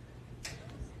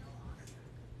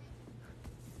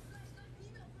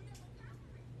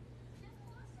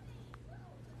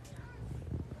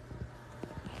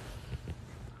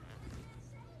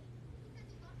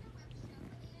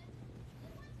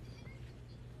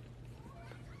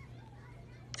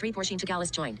 Three Portion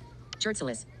Tagalis joined.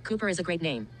 Jertsalis, Cooper is a great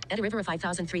name. Edda River of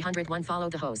 5301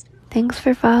 followed the host. Thanks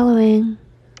for following.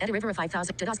 Edda River of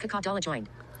 5000. Dadaska Kabdala joined.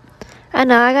 I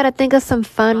know, I gotta think of some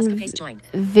fun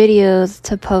videos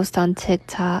to post on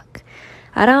TikTok.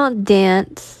 I don't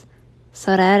dance,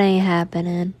 so that ain't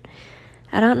happening.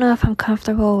 I don't know if I'm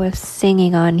comfortable with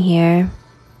singing on here.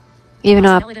 Even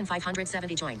though I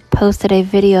posted a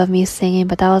video of me singing,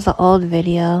 but that was an old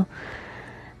video.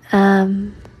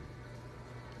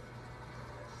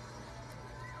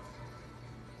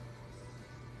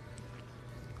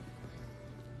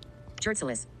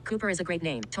 Jertsalis. Cooper is a great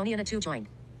name. Tony and a 2 joined.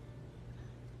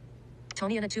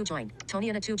 Tony and a 2 joined. Tony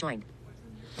and a 2 joined.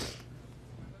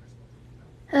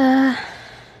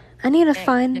 I need to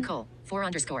find... Nicole. 4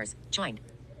 underscores. Joined.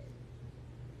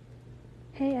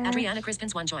 Hey, Ash. Adriana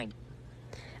Crispins 1 joined.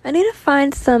 I need to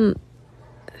find some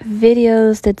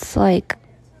videos that's like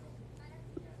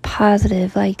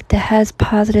positive, like that has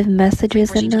positive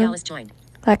messages in them.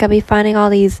 Like I'll be finding all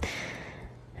these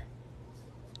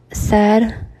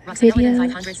sad videos.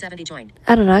 570 joined.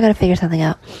 I don't know, I gotta figure something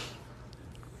out.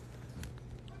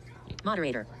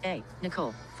 Moderator. A.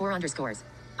 Nicole. 4 underscores.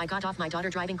 I got off my daughter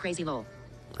driving crazy lol.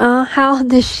 How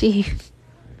old is she?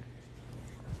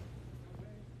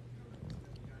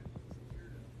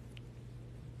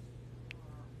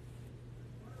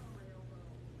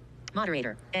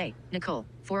 Moderator. A. Nicole.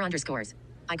 4 underscores.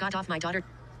 I got off my daughter.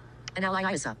 And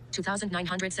Eliasa.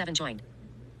 2907 joined.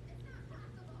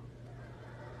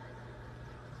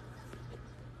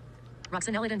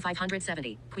 Roxanelladin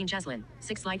 570. Queen Jaslyn.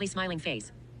 6 slightly smiling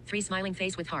face. 3 smiling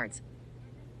face with hearts.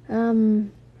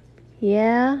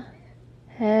 Yeah.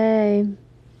 Hey.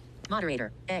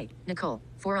 Moderator. A. Nicole.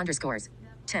 4 underscores.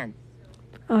 10.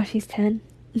 Oh, she's 10.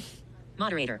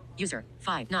 Moderator. User.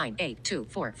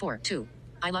 5982442.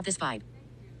 I love this vibe.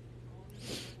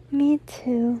 Me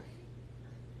too.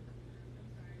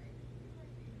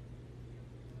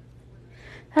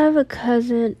 I have a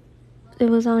cousin that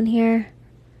was on here.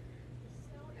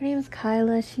 Her name is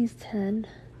Kyla. She's 10.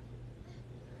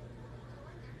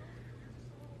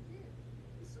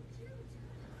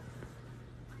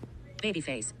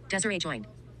 Babyface. Desiree joined.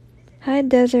 Hi,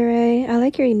 Desiree. I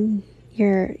like your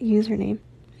username.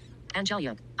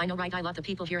 Angelia. I know, right? I love the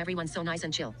people here. Everyone's so nice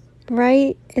and chill.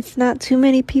 Right? It's not too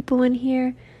many people in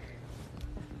here.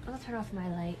 I'll turn off my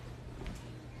light.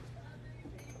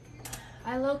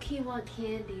 I low-key want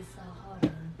candy, so hold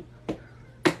on.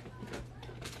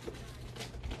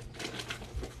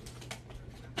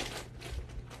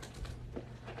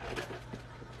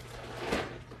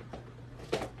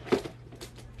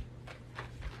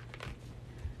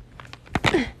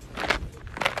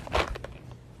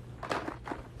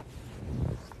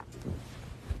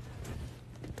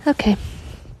 Okay.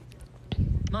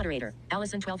 Moderator.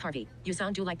 Allison12 Harvey. You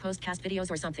sound do like postcast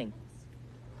videos or something.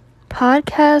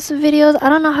 Podcast videos? I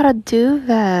don't know how to do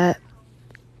that.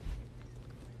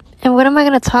 And what am I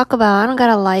going to talk about? I don't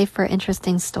got a life or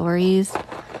interesting stories.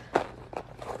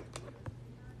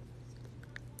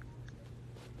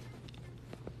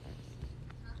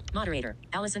 Moderator.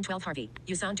 Allison12 Harvey.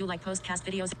 You sound do like postcast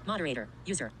videos. Moderator.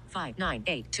 User.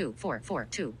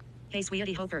 5982442. Hey,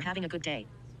 sweetie, hope you're having a good day.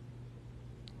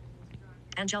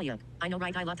 Angelia. I know,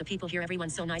 right? I love the people here.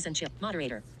 Everyone's so nice and chill.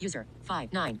 Moderator. User.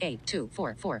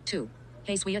 5982442.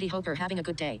 Hey, sweetie, hope you're having a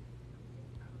good day.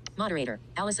 Moderator.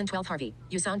 Allison12 Harvey.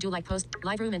 You sound do like post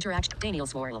live room interaction. Daniel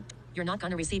Swarl. You're not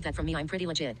gonna receive that from me. I'm pretty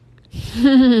legit.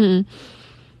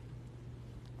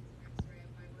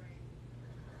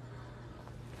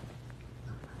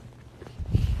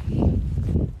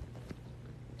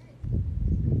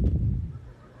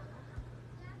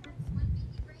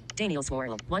 Daniel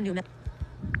Swarl. One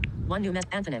new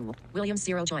Antonin. William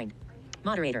 0 joined.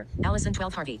 Moderator.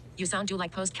 Allison12 Harvey. You sound do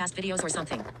like postcast videos or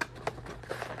something.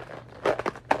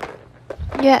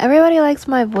 Yeah, everybody likes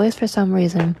my voice for some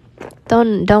reason.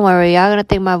 Don't worry, y'all gonna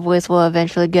think my voice will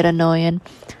eventually get annoying.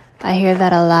 I hear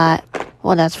that a lot.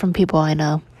 Well, that's from people I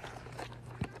know.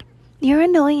 You're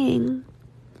annoying.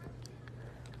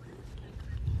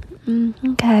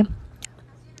 Okay.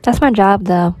 That's my job,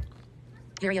 though.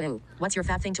 What's your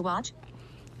fab thing to watch?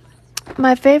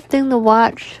 My favorite thing to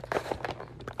watch...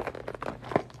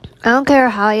 I don't care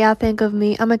how y'all think of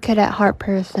me. I'm a kid at heart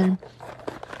person.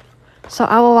 So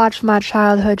I will watch my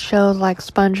childhood shows like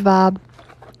SpongeBob,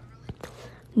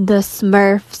 The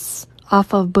Smurfs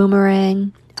off of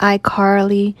Boomerang,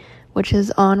 iCarly, which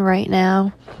is on right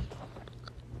now.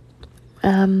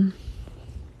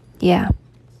 Yeah.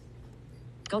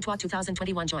 Go Twat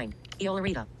 2021 joined. Eola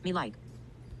Rita, me like.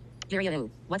 Liria,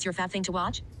 what's your fab thing to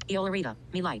watch? Eola Rita,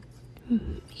 me like.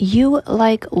 You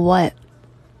like what?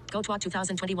 Go Twat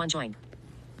 2021 joined.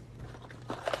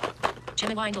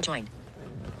 Jimmy Windle joined.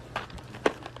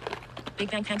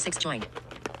 Big Bang Tank 6 joined.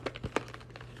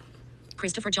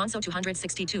 Christopher Johnso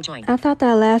 262 joined. I thought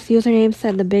that last username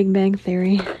said the Big Bang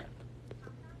Theory.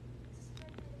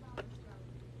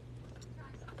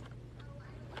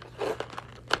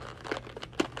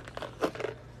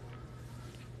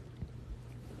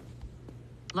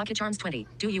 Lucky Charms 20.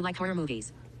 Do you like horror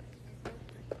movies?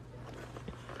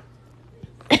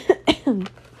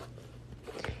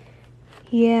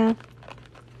 Yeah.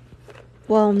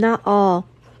 Well, not all.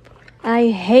 I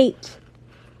hate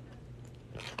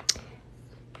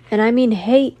And I mean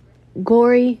hate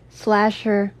gory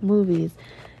slasher movies.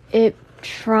 It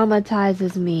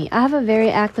traumatizes me. I have a very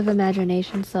active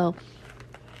imagination, so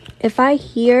if I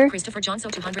hear... Christopher Johnson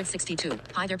 262.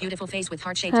 Hi, their beautiful face with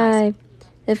heart-shaped eyes. Hi.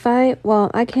 If I... Well,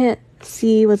 I can't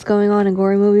see what's going on in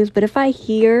gory movies, but if I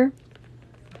hear,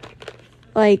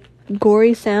 like,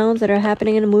 gory sounds that are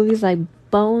happening in the movies, like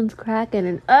bones cracking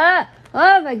and... Oh,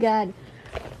 my God.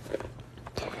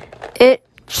 It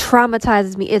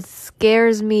traumatizes me. It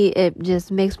scares me. It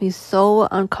just makes me so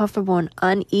uncomfortable and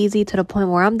uneasy to the point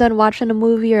where I'm done watching the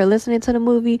movie or listening to the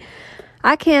movie.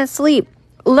 I can't sleep,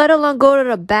 let alone go to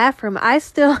the bathroom. I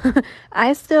still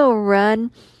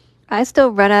run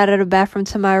out of the bathroom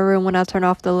to my room when I turn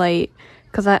off the light,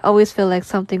 because I always feel like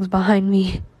something's behind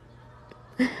me.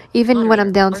 Even when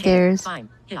I'm downstairs.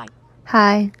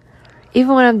 Hi.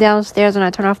 Even when I'm downstairs and I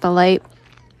turn off the light,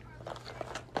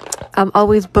 I'm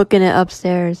always booking it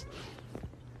upstairs.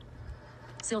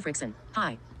 Silfrixon.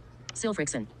 Hi.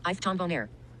 Silfrixon. I've Tom Bonaire.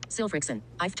 Silfrixon.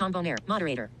 I've Tom Bonaire.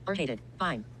 Moderator. Or hated.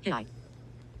 Fine. Hi.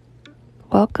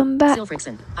 Welcome back.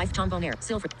 Silfrixon. I've Tom Bonaire.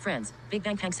 Friends. Big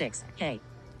Bang Tank 6. Hey.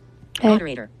 Hey.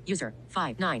 Moderator. User.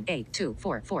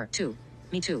 5982442.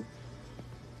 Me too.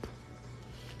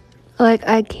 Like,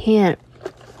 I can't.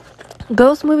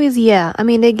 Ghost movies, yeah. I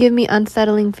mean, they give me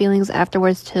unsettling feelings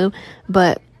afterwards too.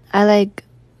 But I like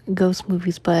ghost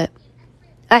movies, but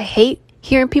I hate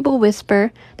hearing people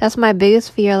whisper. That's my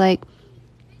biggest fear. Like,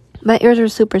 my ears are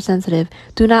super sensitive.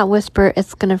 Do not whisper.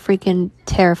 It's gonna freaking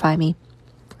terrify me.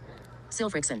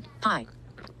 Silfrixon. Hi.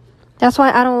 That's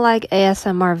why I don't like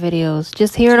ASMR videos.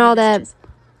 Just hearing all that...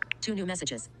 2 new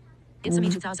messages. It's me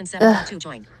 2007 2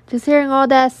 joined. Just hearing all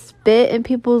that spit in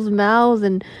people's mouths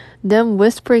and them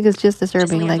whispering is just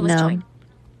disturbing. Like, no. Joined.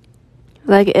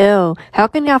 Like, ew. How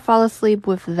can y'all fall asleep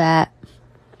with that?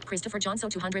 Christopher Johnson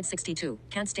 262.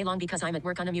 Can't stay long because I'm at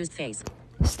work on amused phase.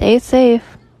 Stay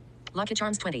safe. Lucky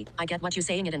Charms 20. I get what you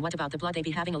saying it, and what about the blood? They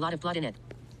be having a lot of blood in it.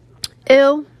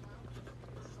 Ew.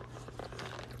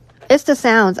 It's the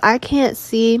sounds. I can't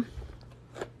see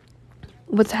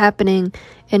what's happening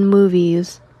in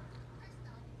movies.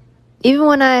 Even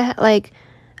when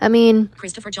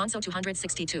Christopher Johnson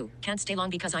 262. Can't stay long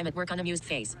because I'm at work on amused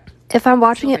phase. If I'm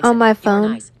watching it on my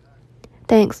phone...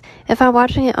 Thanks. If I'm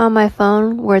watching it on my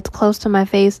phone where it's close to my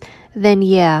face, then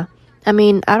yeah. I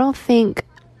mean, I don't think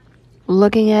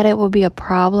looking at it will be a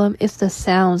problem. It's the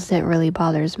sounds that really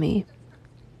bothers me.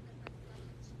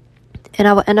 And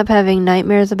I will end up having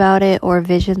nightmares about it or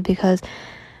visions because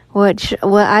what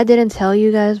I didn't tell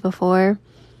you guys before,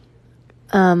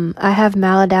 I have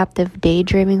maladaptive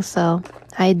daydreaming, so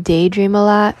I daydream a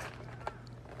lot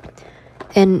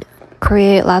and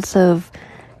create lots of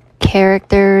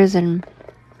characters and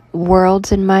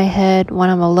worlds in my head when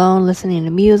I'm alone listening to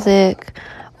music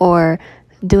or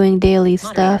doing daily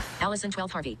stuff. Allison 12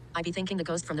 Harvey. I be thinking the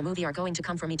ghosts from the movie are going to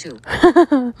come for me too.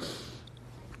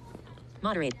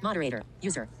 Moderator.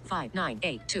 User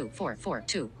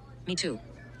 5982442. Me too.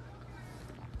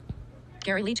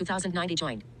 Gary Lee 2090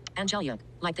 joined. Angelia.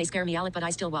 Like they scare me out, but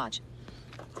I still watch.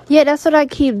 Yeah, that's what I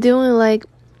keep doing. Like,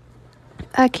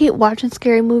 I keep watching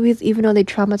scary movies even though they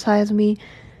traumatize me.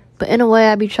 But in a way,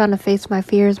 I be trying to face my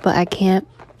fears, but I can't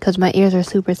because my ears are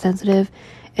super sensitive.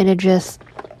 And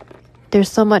there's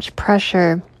so much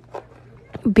pressure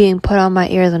being put on my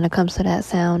ears when it comes to that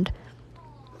sound.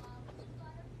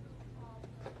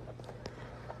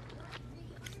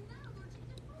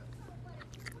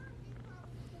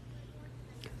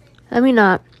 Let me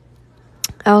not.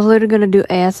 I was literally going to do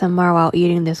ASMR while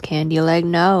eating this candy. Like,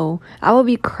 no. I would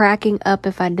be cracking up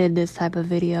if I did this type of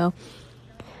video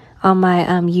on my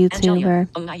YouTuber.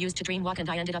 Oh, I used to dream walk and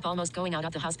I ended up almost going out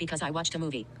of the house because I watched a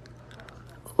movie.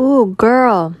 Ooh,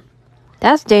 girl.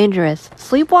 That's dangerous.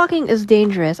 Sleepwalking is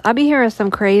dangerous. I be hearing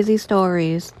some crazy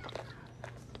stories.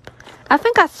 I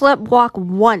think I slept walk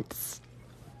once.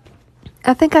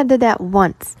 I think I did that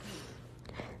once.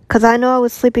 Because I know I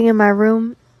was sleeping in my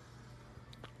room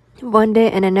one day,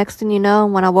 and the next thing you know,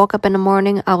 when I woke up in the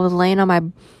morning, I was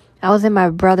in my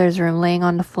brother's room laying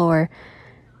on the floor.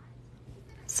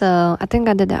 So I think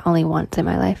I did that only once in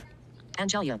my life.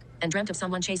 Angelia, and dreamt of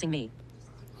someone chasing me.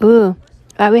 Ooh,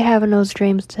 I be having those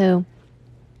dreams too.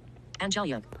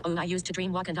 Angelia, oh, I used to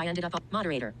dream walk and I ended up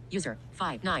moderator. User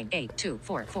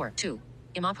 5982442.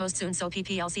 Ima post soon, so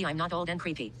PPLC. I'm not old and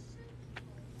creepy.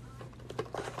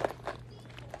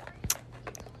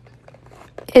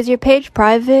 Is your page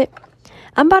private?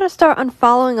 I'm about to start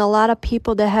unfollowing a lot of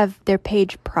people that have their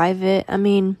page private. I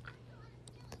mean,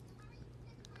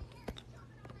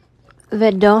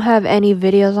 that don't have any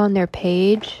videos on their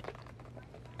page.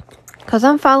 Because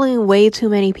I'm following way too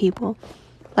many people.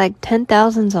 Like,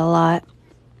 10,000's a lot.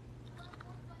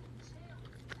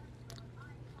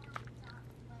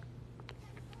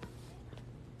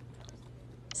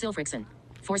 Silfrixon.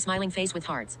 4 smiling face with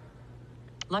hearts.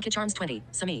 Lucky Charms 20.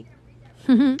 Sami.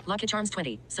 Lucky Charms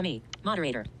 20. Sami.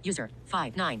 Moderator. User.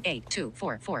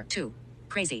 5982442.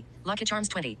 Crazy. Lucky Charms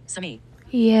 20. Sami.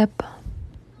 Yep.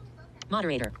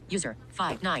 Moderator. User.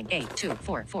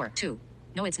 5982442.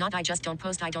 No, it's not. I just don't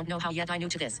post. I don't know how yet. I new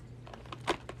to this.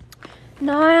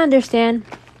 No, I understand.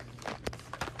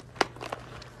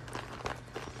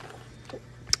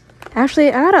 Actually,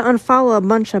 I gotta unfollow a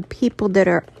bunch of people that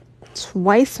are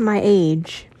twice my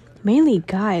age. Mainly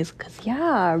guys, because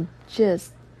y'all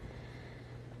just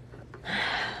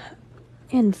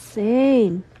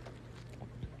insane.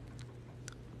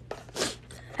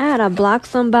 I had to block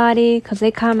somebody because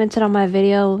they commented on my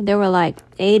video. They were like,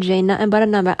 age ain't nothing but a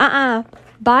number.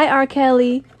 Bye, R.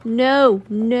 Kelly. No.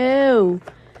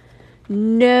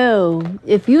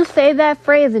 If you say that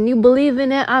phrase and you believe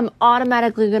in it, I'm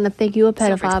automatically going to think you a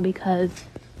pedophile because...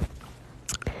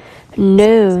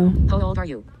 No. How old are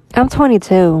you? I'm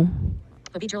 22.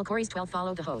 Baby girl Corey's 12.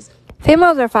 Follow the hose.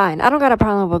 Females are fine. I don't got a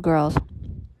problem with girls.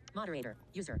 Moderator.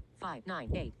 User.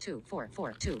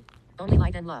 5982442. Only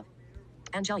light and love.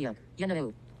 Angelia.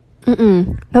 Yenanu.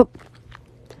 Nope.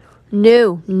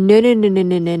 No.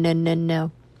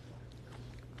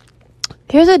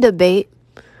 Here's a debate.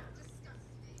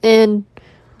 And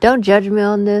don't judge me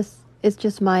on this. It's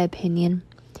just my opinion.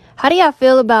 How do y'all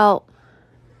feel about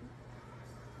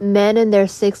men in their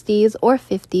 60s or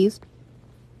 50s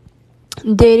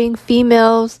dating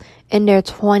females in their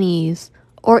 20s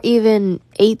or even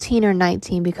 18 or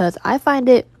 19? Because I find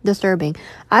it disturbing.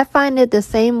 I find it the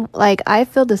same, like, I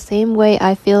feel the same way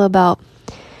I feel about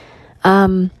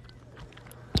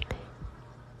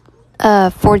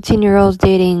 14-year-olds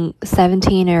dating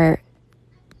 17 or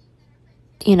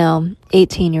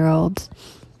 18-year-olds.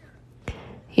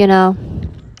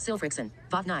 Silfrixon.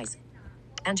 Bot nice.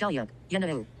 Angelia.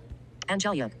 Yenanu.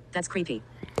 Angelia. That's creepy.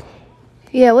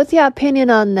 Yeah, what's your opinion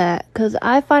on that? Because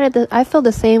I find it I feel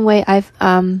the same way I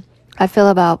feel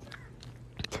about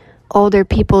older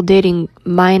people dating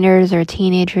minors or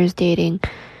teenagers dating,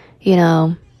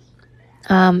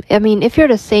 I mean, if you're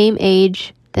the same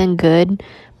age, then good.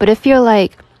 But if you're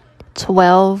like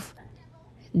 12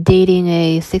 dating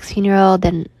a 16-year-old,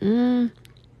 then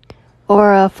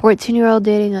or a 14-year-old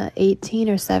dating a 18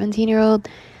 or 17-year-old,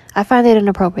 I find it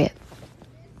inappropriate.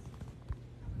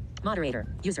 Moderator.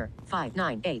 User.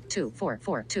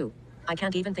 5982442. I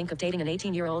can't even think of dating an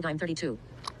 18-year-old. I'm 32.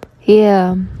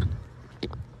 Yeah.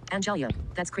 Angelia.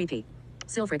 That's creepy.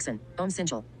 Silfrixon.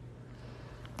 Sinjal.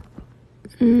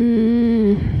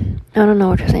 I don't know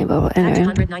what you're saying, but anyway.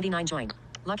 299 joined.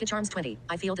 Lucky Charms 20.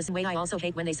 I feel the same way. I also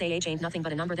hate when they say age ain't nothing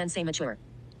but a number, then say mature.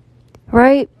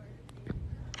 Right?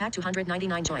 Pack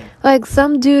 299 joined. Like,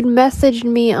 some dude messaged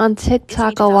me on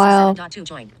TikTok a while,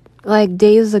 like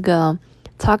days ago,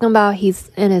 talking about he's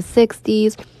in his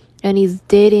 60s and he's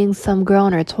dating some girl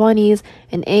in her 20s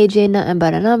and age ain't nothing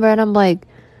but a number. And I'm like,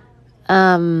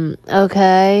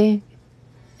 okay.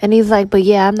 And he's like, but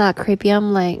yeah, I'm not creepy.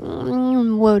 I'm like,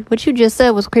 what you just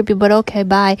said was creepy, but okay,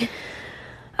 bye.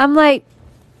 I'm like,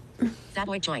 that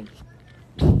boy joined.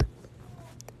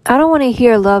 I don't want to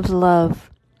hear love's love.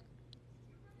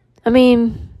 I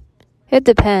mean, it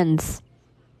depends.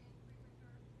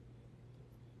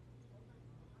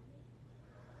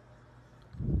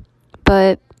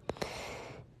 But,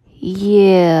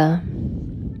 yeah.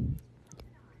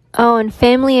 Oh, and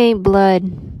family ain't blood.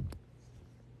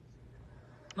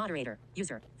 Moderator.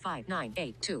 User.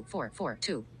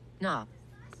 5982442. Nah.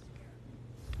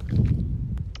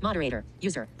 Moderator.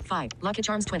 User. 5. Lucky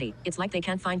Charms 20. It's like they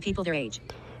can't find people their age.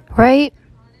 Right?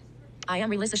 I am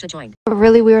Relisha joined.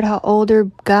 Really weird how older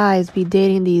guys be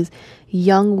dating these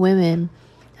young women.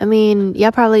 I mean,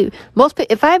 yeah, probably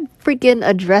if I freaking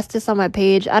address this on my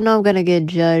page, I know I'm gonna get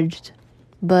judged,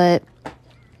 but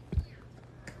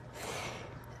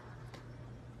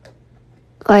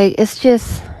like, it's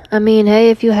just, I mean,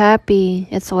 hey, if you happy,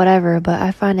 it's whatever, but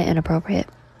I find it inappropriate.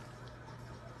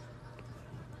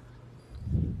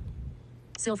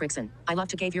 Silfrixon. I love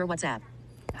to give your WhatsApp.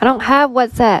 I don't have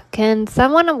WhatsApp. Can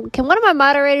one of my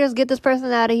moderators get this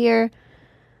person out of here?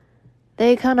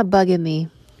 They kind of bugging me.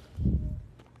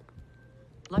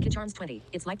 Lucky Charms 20.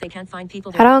 It's like they can't find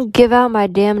people. I don't give out my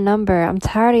damn number. I'm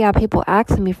tired of y'all people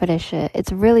asking me for this shit.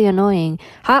 It's really annoying.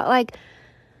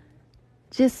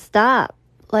 Just stop.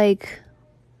 Like,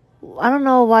 I don't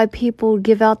know why people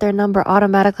give out their number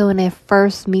automatically when they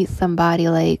first meet somebody.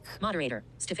 Like, moderator.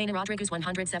 Stefana Rodriguez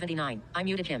 179. I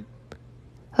muted him.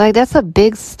 Like, that's a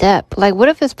big step. Like, what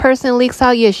if this person leaks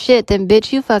out your shit? Then,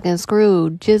 bitch, you fucking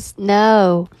screwed. Just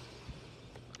no.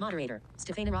 Moderator.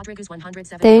 Stefana Rodriguez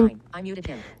 179. I muted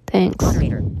him. Thanks.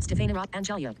 Moderator. Stefana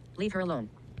Angelia. Leave her alone.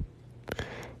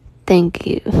 Thank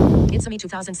you. It's me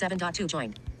 2007.2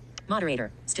 joined. Moderator,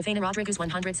 Stefana Rodriguez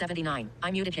 179.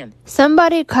 I muted him.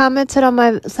 Somebody commented on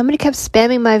my... Somebody kept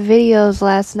spamming my videos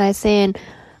last night saying,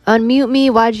 unmute me,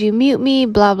 why'd you mute me,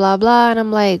 blah, blah, blah. And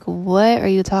I'm like, what are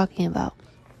you talking about?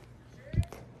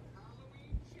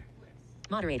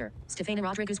 Moderator, Stefana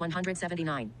Rodriguez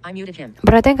 179. I muted him.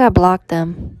 But I think I blocked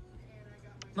them.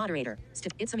 Moderator,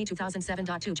 it's me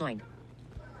 2007.2 joined.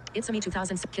 It's me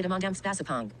 2000 Kidamandam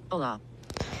Spasapong. Hola.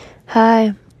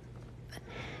 Hi.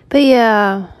 But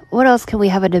yeah, what else can we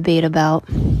have a debate about?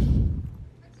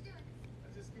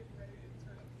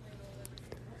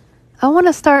 I want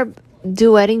to start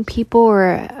duetting people,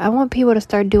 or I want people to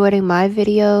start duetting my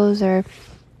videos, or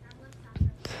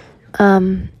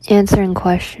answering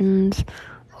questions,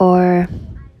 or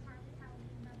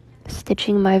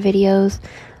stitching my videos.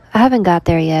 I haven't got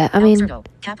there yet. I mean,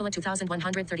 Capella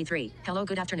 2133. Hello,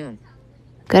 good afternoon.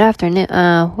 Good afternoon.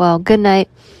 Well, good night.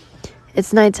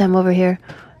 It's nighttime over here.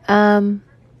 I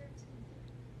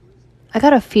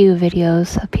got a few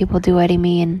videos of people duetting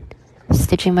me and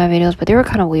stitching my videos, but they were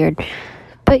kind of weird.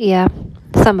 But yeah,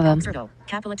 some of them.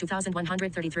 Capella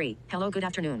 2133. Hello, good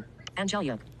afternoon.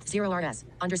 Angelia 0RS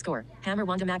 _ Hammer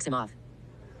Wanda Maximov.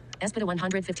 Espita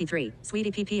 153.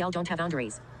 Sweetie PPL don't have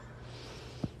boundaries.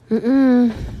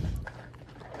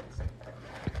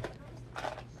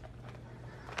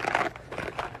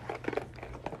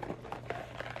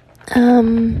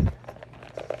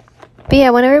 But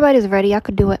yeah, when everybody's ready, I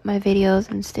could duet my videos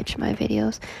and stitch my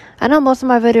videos. I know most of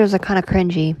my videos are kind of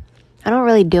cringy. I don't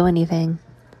really do anything.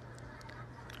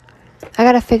 I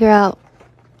gotta figure out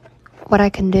what I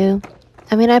can do.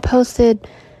 I mean, I posted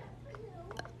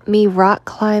me rock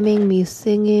climbing, me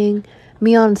singing,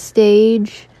 me on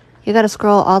stage. You gotta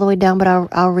scroll all the way down, but I'll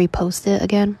repost it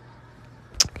again.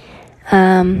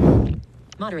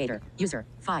 Moderator, user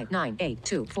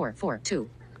 5982442.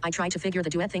 I tried to figure the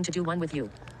duet thing to do one with you.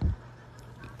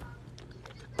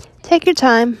 Take your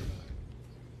time.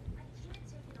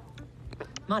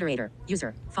 Moderator,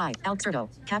 user 5 Alxerdo,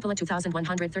 Capella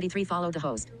 2133. Follow the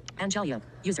host. Angelia,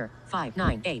 user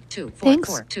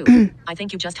 5982442. I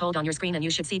think you just hold on your screen and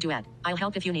you should see duet. I'll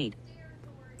help if you need.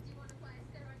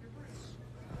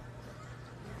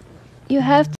 You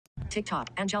have to.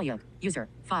 TikTok, Angelia, user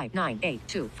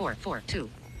 5982442.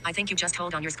 I think you just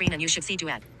hold on your screen and you should see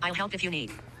duet. I'll help if you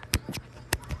need.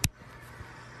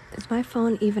 Is my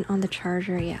phone even on the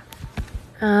charger? Yeah.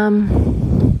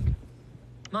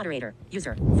 Moderator,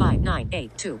 user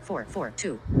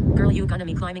 5982442. Girl, you gonna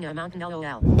me climbing a mountain,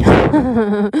 LOL.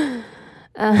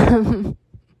 I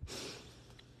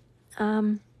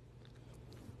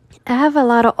have a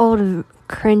lot of old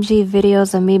cringy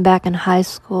videos of me back in high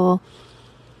school.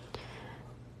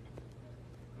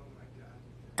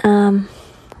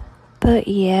 But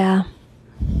yeah.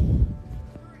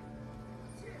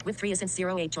 With 3 since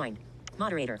 08 joined.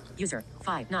 Moderator, user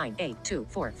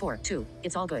 5982442.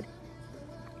 It's all good.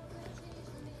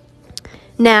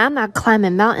 Nah, I'm not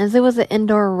climbing mountains. It was an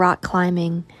indoor rock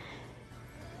climbing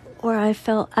where I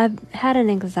had an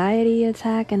anxiety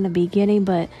attack in the beginning,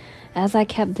 but as I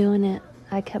kept doing it,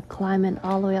 I kept climbing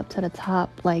all the way up to the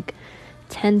top like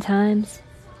 10 times.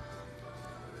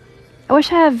 I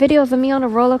wish I had videos of me on a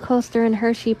roller coaster in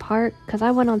Hershey Park, because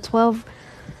I went on 10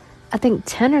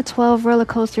 or 12 roller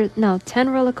coasters. No, 10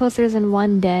 roller coasters in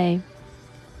one day.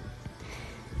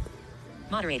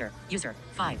 Moderator, user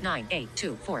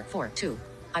 5982442.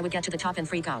 I would get to the top and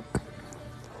freak out.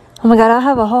 Oh my god, I'll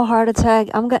have a whole heart attack.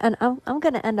 I'm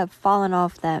gonna end up falling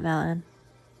off that mountain.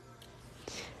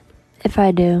 If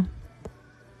I do.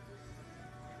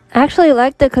 I actually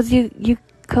liked it because you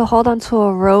could hold onto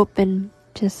a rope and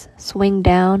just swing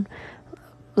down.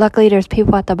 Luckily, there's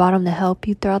people at the bottom to help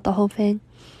you throughout the whole thing.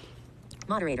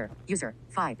 Moderator, user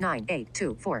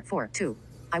 5982442.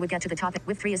 I would get to the top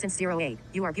with 3 since 08.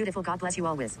 You are beautiful. God bless you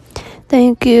always.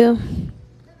 Thank you.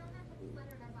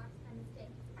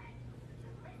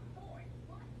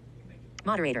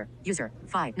 Moderator, user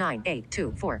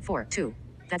 5982442.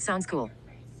 That sounds cool.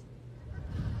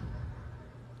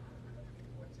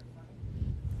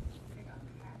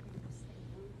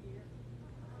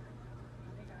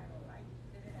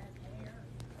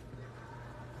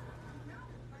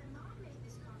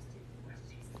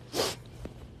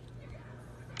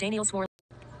 Daniel swore.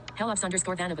 Hellups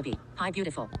 _ Vanababy. Hi,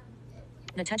 beautiful.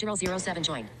 Natejirl 07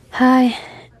 joined. Hi.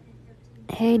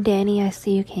 Hey, Danny, I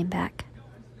see you came back.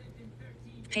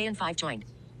 Payan 5 joined.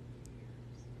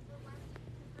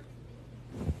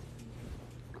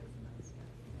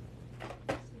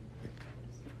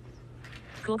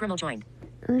 Cool Grimmel joined.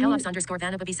 Hellups _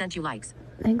 Vanababy sent you likes.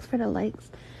 Thanks for the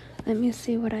likes. Let me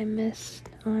see what I missed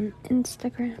on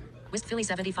Instagram. Wist Philly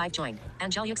 75 joined.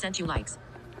 Angelique sent you likes.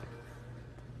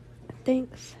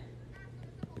 Thanks.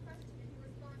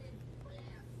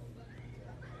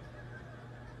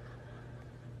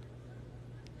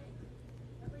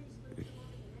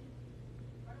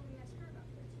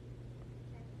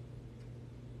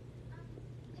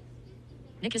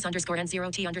 Nickus underscore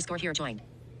N0T underscore here joined.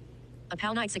 A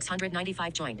Pal Knight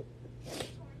 695 joined.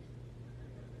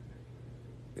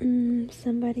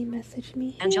 Somebody messaged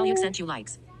me here. Angelique sent you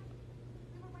likes.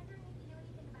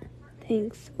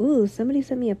 Thanks. Ooh, somebody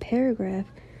sent me a paragraph.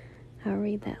 I'll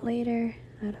read that later.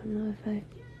 I don't know if I...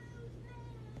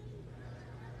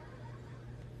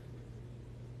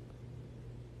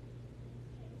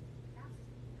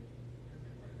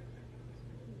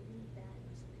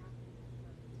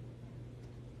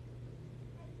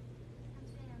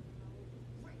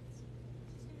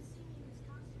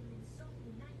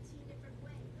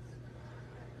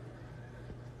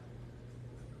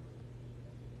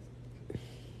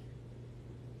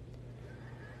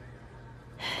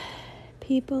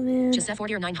 People, man. Joseph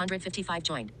Order 955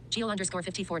 joined. Geo underscore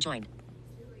 54 joined.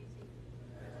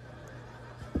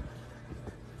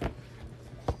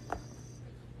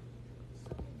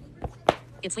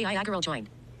 It's Lee Iagirl joined.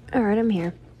 Alright, I'm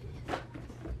here.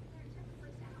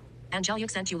 Angelique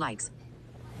sent you likes.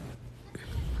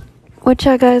 What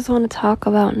y'all guys want to talk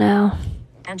about now?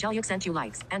 Angelique sent you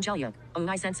likes. Angelique. Oh,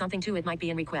 I sent something too. It might be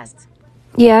in requests.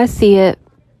 Yeah, I see it.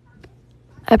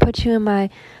 I put you in my...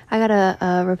 I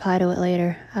gotta reply to it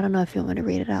later. I don't know if you want me to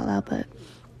read it out loud, but...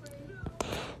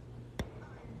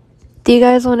 Do you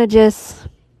guys want to just...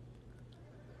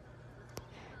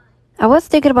 I was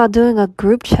thinking about doing a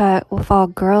group chat with all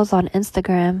girls on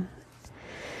Instagram.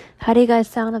 How do you guys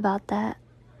sound about that?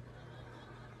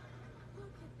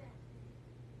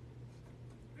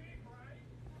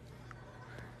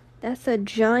 That's a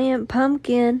giant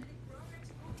pumpkin.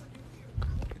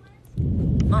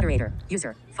 Moderator.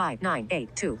 User.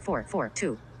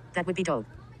 5982442. That would be dope.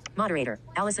 Moderator.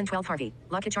 Allison 12 Harvey.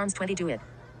 Lucky Charms 20 do it.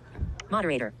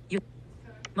 Moderator.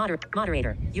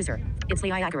 Moderator. User. It's Lee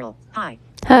Iagirl. Hi.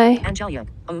 Hi. Angelique.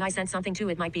 Oh, I sent something too.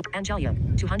 It might be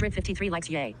Angelique. 253 likes.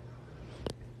 Yay.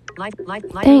 Live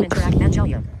interact.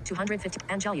 Angelique. 250.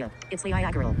 Angelique. It's Lee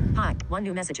Iagirl. Hi. 1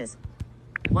 new messages.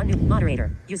 1 new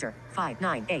moderator. User.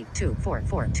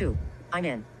 5982442. I'm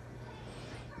in.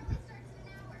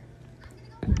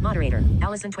 Moderator.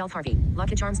 Allison 12 Harvey.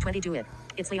 Lucky Charms 20 do it.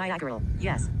 It's Lee Iagirl.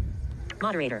 Yes.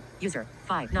 Moderator. User.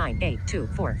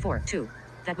 5982442.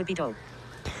 That would be dope.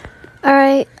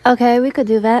 Alright, okay, we could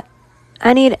do that.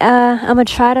 I'm gonna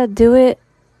try to do it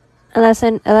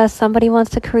unless somebody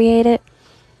wants to create it.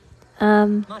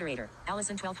 Moderator.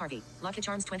 Allison 12 Harvey. Lucky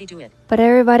Charms 20 do it. But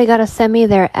everybody gotta send me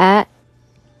their @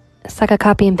 It's like a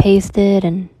copy and pasted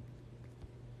and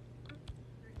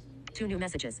 2 new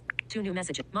messages. 2 new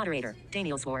messages. Moderator.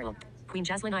 Daniel Swarl. Queen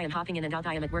Jaslyn. I am hopping in and out.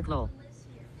 I am at work. Lol.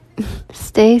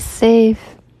 stay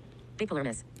safe.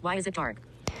 Bipolarness. Why is it dark?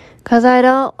 Cause I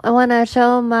don't wanna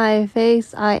show my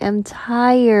face. I am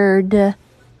tired.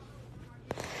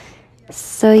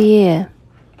 So yeah.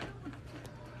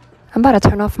 I'm about to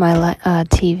turn off my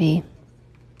TV.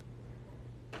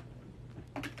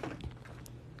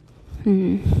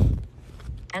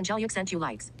 Angelique sent you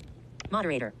likes.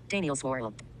 Moderator. Daniel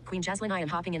Swarl. Queen Jaslyn. I am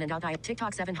hopping in and out. I am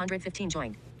TikTok 715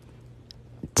 joined.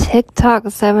 TikTok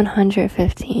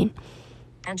 715.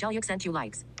 Angelique sent you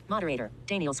likes. Moderator.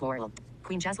 Daniel Swarl.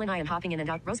 Queen Jaslyn. I am hopping in and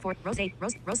out. Rose 4. Rose 8.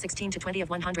 Rose 16 to 20 of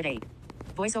 108.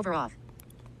 Voiceover off.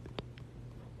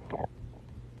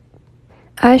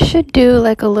 I should do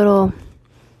like a little...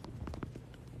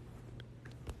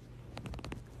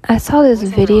 I saw this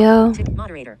Voiceover video. off.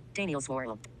 Moderator. Daniel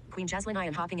Swarl. Queen Jaslyn. I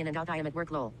am hopping in and out. I am at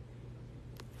work. Lol.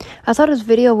 I saw this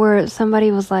video where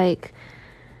somebody was like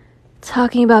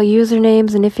talking about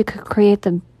usernames and if you could create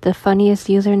the funniest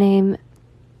username,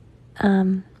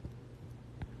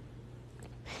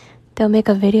 they'll make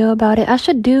a video about it. I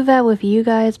should do that with you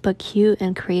guys, but cute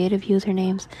and creative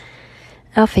usernames.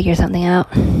 I'll figure something out.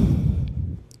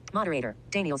 Moderator.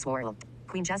 Daniel Swarl.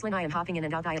 Queen Jaslyn. I am hopping in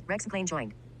and out. I am Rex Plane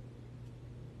joined.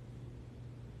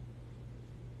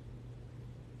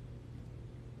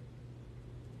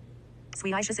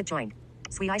 Sweet Aisha sit joined.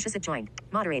 Sweet Aisha sit joined.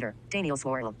 Moderator. Daniel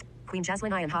Swarl. Queen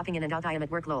Jaslyn. I am hopping in and out. I am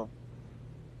at work. Lol.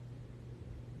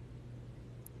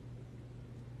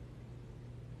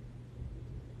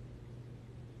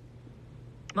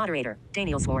 Moderator.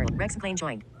 Daniel Swarl. Rex Plane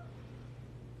joined.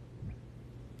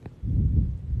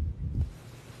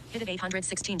 Hit of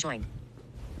 816 joined.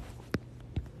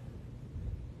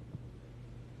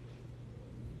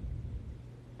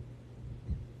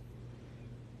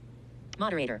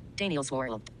 Moderator. Daniel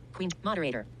Swarl. Queen.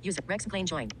 Moderator. User. Rex Plain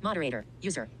joined. Moderator.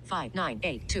 User.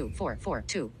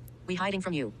 5982442. We hiding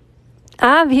from you.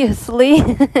 Obviously.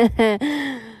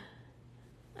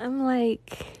 I'm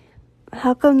like,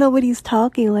 how come nobody's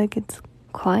talking? Like, it's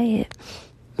quiet.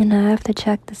 And I have to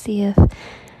check to see if...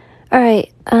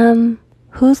 Alright,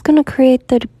 who's gonna create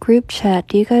the group chat?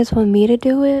 Do you guys want me to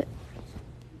do it?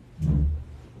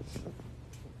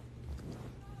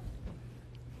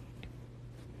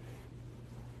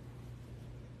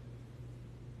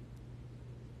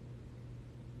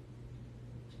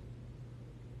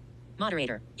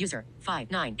 Moderator. User.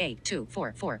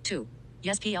 5982442.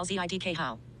 Yes, PLZIDK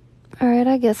how? Alright,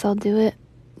 I guess I'll do it.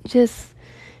 Just,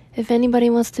 if anybody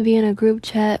wants to be in a group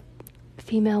chat,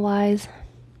 female-wise,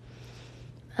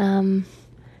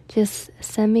 just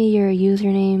send me your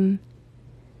username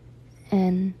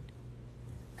and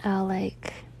I'll,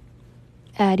 like,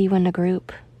 add you in the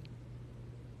group.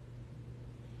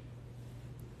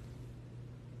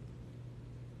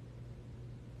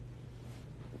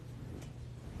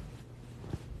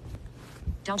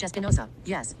 Dalj Espinosa.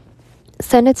 Yes.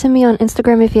 Send it to me on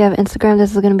Instagram if you have Instagram.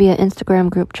 This is going to be an Instagram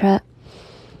group chat.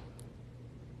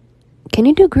 Can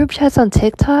you do group chats on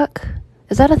TikTok?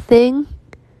 Is that a thing?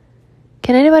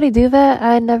 Can anybody do that?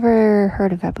 I never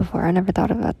heard of that before. I never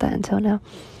thought about that until now.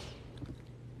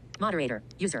 Moderator.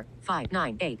 User.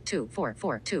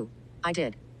 5982442. I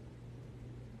did.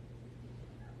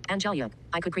 Angelia.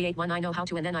 I could create one. I know how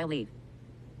to and then I'll leave.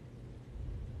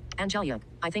 Angelia.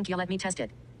 I think you'll let me test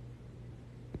it.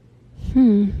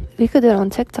 We could do it on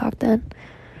TikTok then.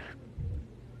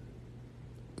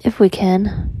 If we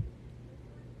can.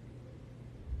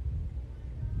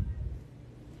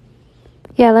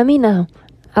 Yeah, let me know.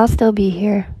 I'll still be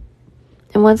here.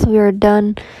 And once we are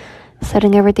done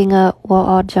setting everything up, we'll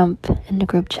all jump in the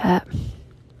group chat.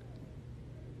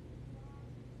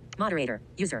 Moderator.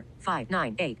 User.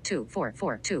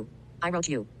 5982442. I wrote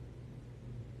you.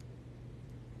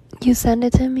 You send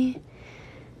it to me?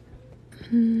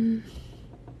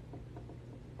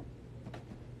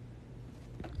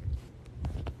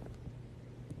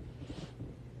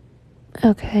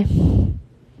 Okay.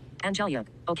 Angelia.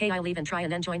 Okay, I'll leave and try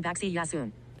and then join back. See ya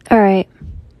soon. Alright.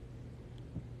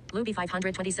 Luby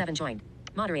 527 joined.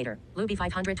 Moderator. Luby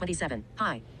 527.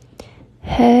 Hi.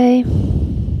 Hey.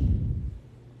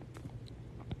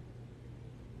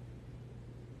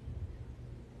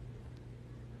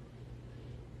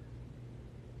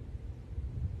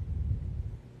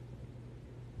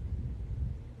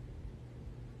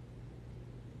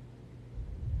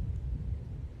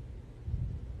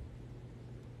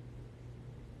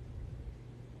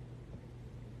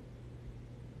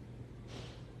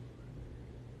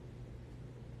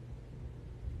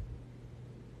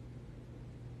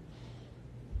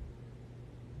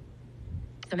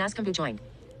 Thamaskamboo joined.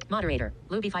 Moderator.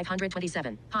 Luby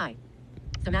 527. Hi.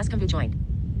 Thamaskamboo joined.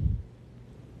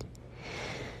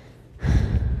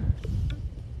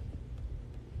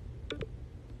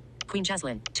 Queen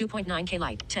Jaslyn. 2.9k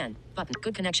light. 10. Button.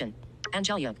 Good connection.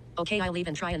 Angelia. Okay, I'll leave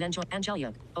and try and then join.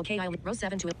 Angelia. Okay, I'll row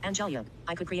 7 to it. Angelia.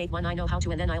 I could create one. I know how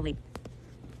to and then I'll leave.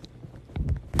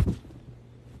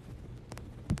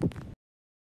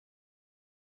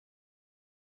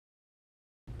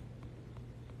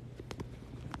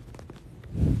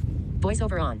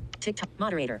 Voiceover on. TikTok.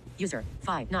 Moderator. User.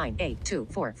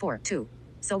 5982442.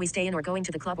 So we stay in or going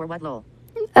to the club or what lol?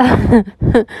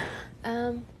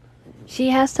 She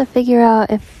has to figure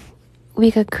out if we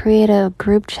could create a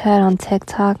group chat on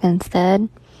TikTok instead.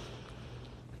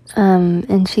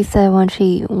 And she said once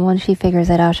she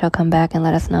figures it out, she'll come back and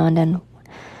let us know, and then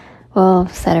we'll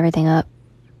set everything up.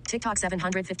 TikTok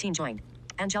 715 joined.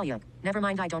 Angelia. Never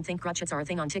mind, I don't think crutchets are a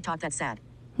thing on TikTok. That's sad.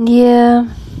 Yeah.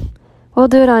 We'll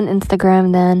do it on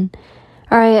Instagram then.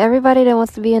 Alright, everybody that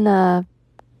wants to be in a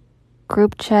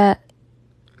group chat,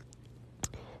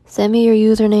 send me your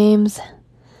usernames.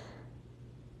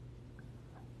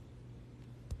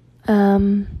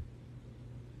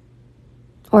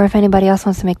 Or if anybody else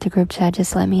wants to make the group chat,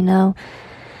 just let me know.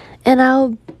 And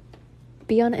I'll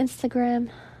be on Instagram.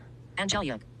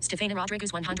 Angelia. Stefania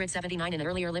Rodriguez 179 in an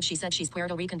earlier live she said she's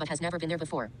Puerto Rican but has never been there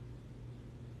before.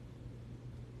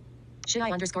 Should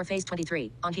I underscore phase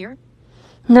 23 on here?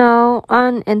 No,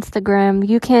 on Instagram.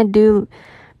 You can't do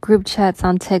group chats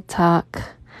on TikTok.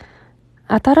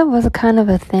 I thought it was a kind of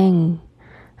a thing.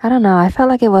 I don't know. I felt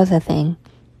like it was a thing.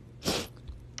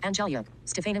 Angelia.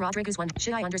 Stefania Rodriguez 1.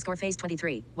 Should I underscore phase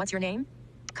 23? What's your name?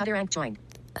 Cutter Ank joined.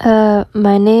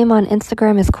 My name on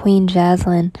Instagram is Queen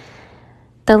Jaslyn.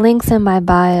 The link's in my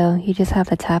bio. You just have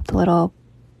to tap the little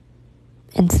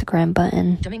Instagram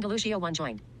button. Domingo Lucio 1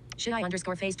 joined. Should I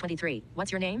underscore phase 23?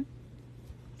 What's your name?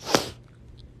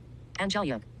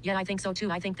 Angelia. Yeah, I think so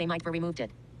too. I think they might have removed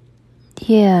it.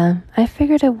 Yeah, I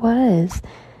figured it was.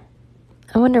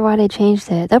 I wonder why they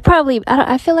changed it. They'll probably,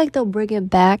 I feel like they'll bring it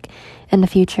back in the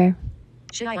future.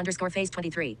 Shii underscore phase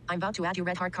 23. I'm about to add you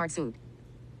red heart card soon.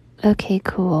 Okay,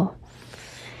 cool.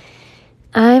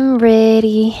 I'm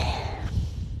ready.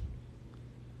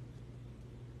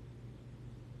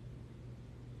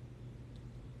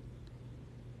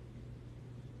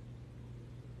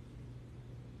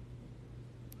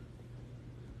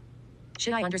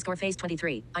 Shii underscore phase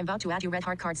 23. I'm about to add you red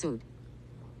heart card soon.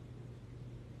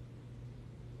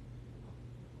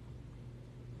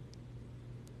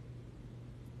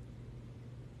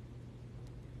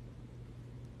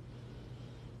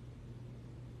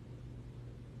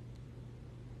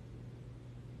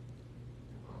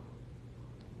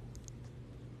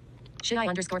 Shii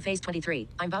underscore phase 23.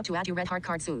 I'm about to add you red heart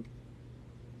card soon.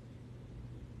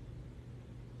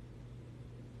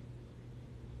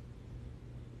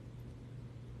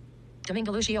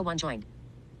 Domingo Lucio 1 joined.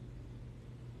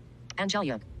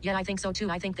 Angelia. Yeah, I think so too.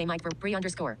 I think they might. Bree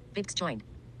underscore. Bix joined.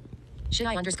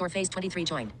 Shii underscore phase 23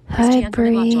 joined. Hi,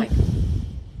 Bree. joined.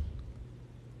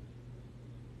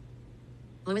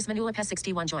 Louis Manula Pest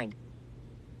 61 joined.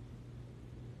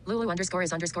 Lulu underscore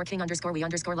is underscore king underscore we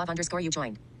underscore love underscore you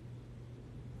joined.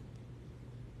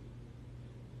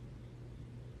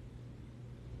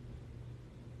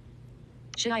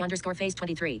 Shii underscore phase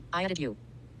 23. I added you.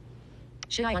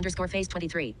 Shii underscore phase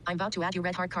 23. I'm about to add you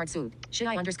red heart card soon.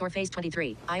 Shii underscore phase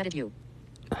 23. I added you.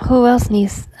 Who else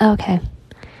needs? Okay.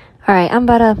 All right, I'm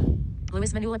about to.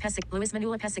 Louis Manula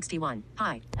Pest 61.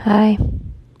 Hi. Hi.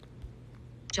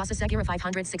 Jasa Segura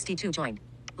 562 joined.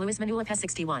 Louis Manula Pest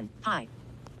 61. Hi.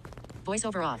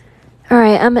 Voiceover off. All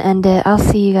right, I'm gonna end it. I'll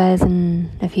see you guys in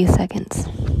a few seconds.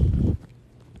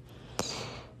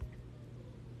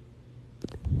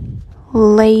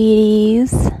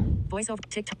 Ladies. Voiceover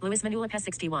TikTok. Louis Manula Pest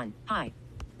 61. Hi.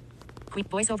 Quick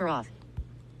voiceover off.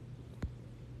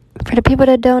 For the people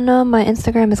that don't know, my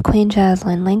Instagram is Queen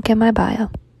Jaslyn. Link in my bio.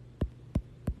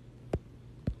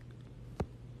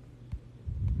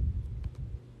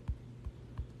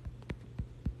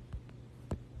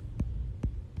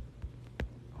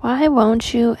 Why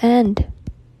won't you end?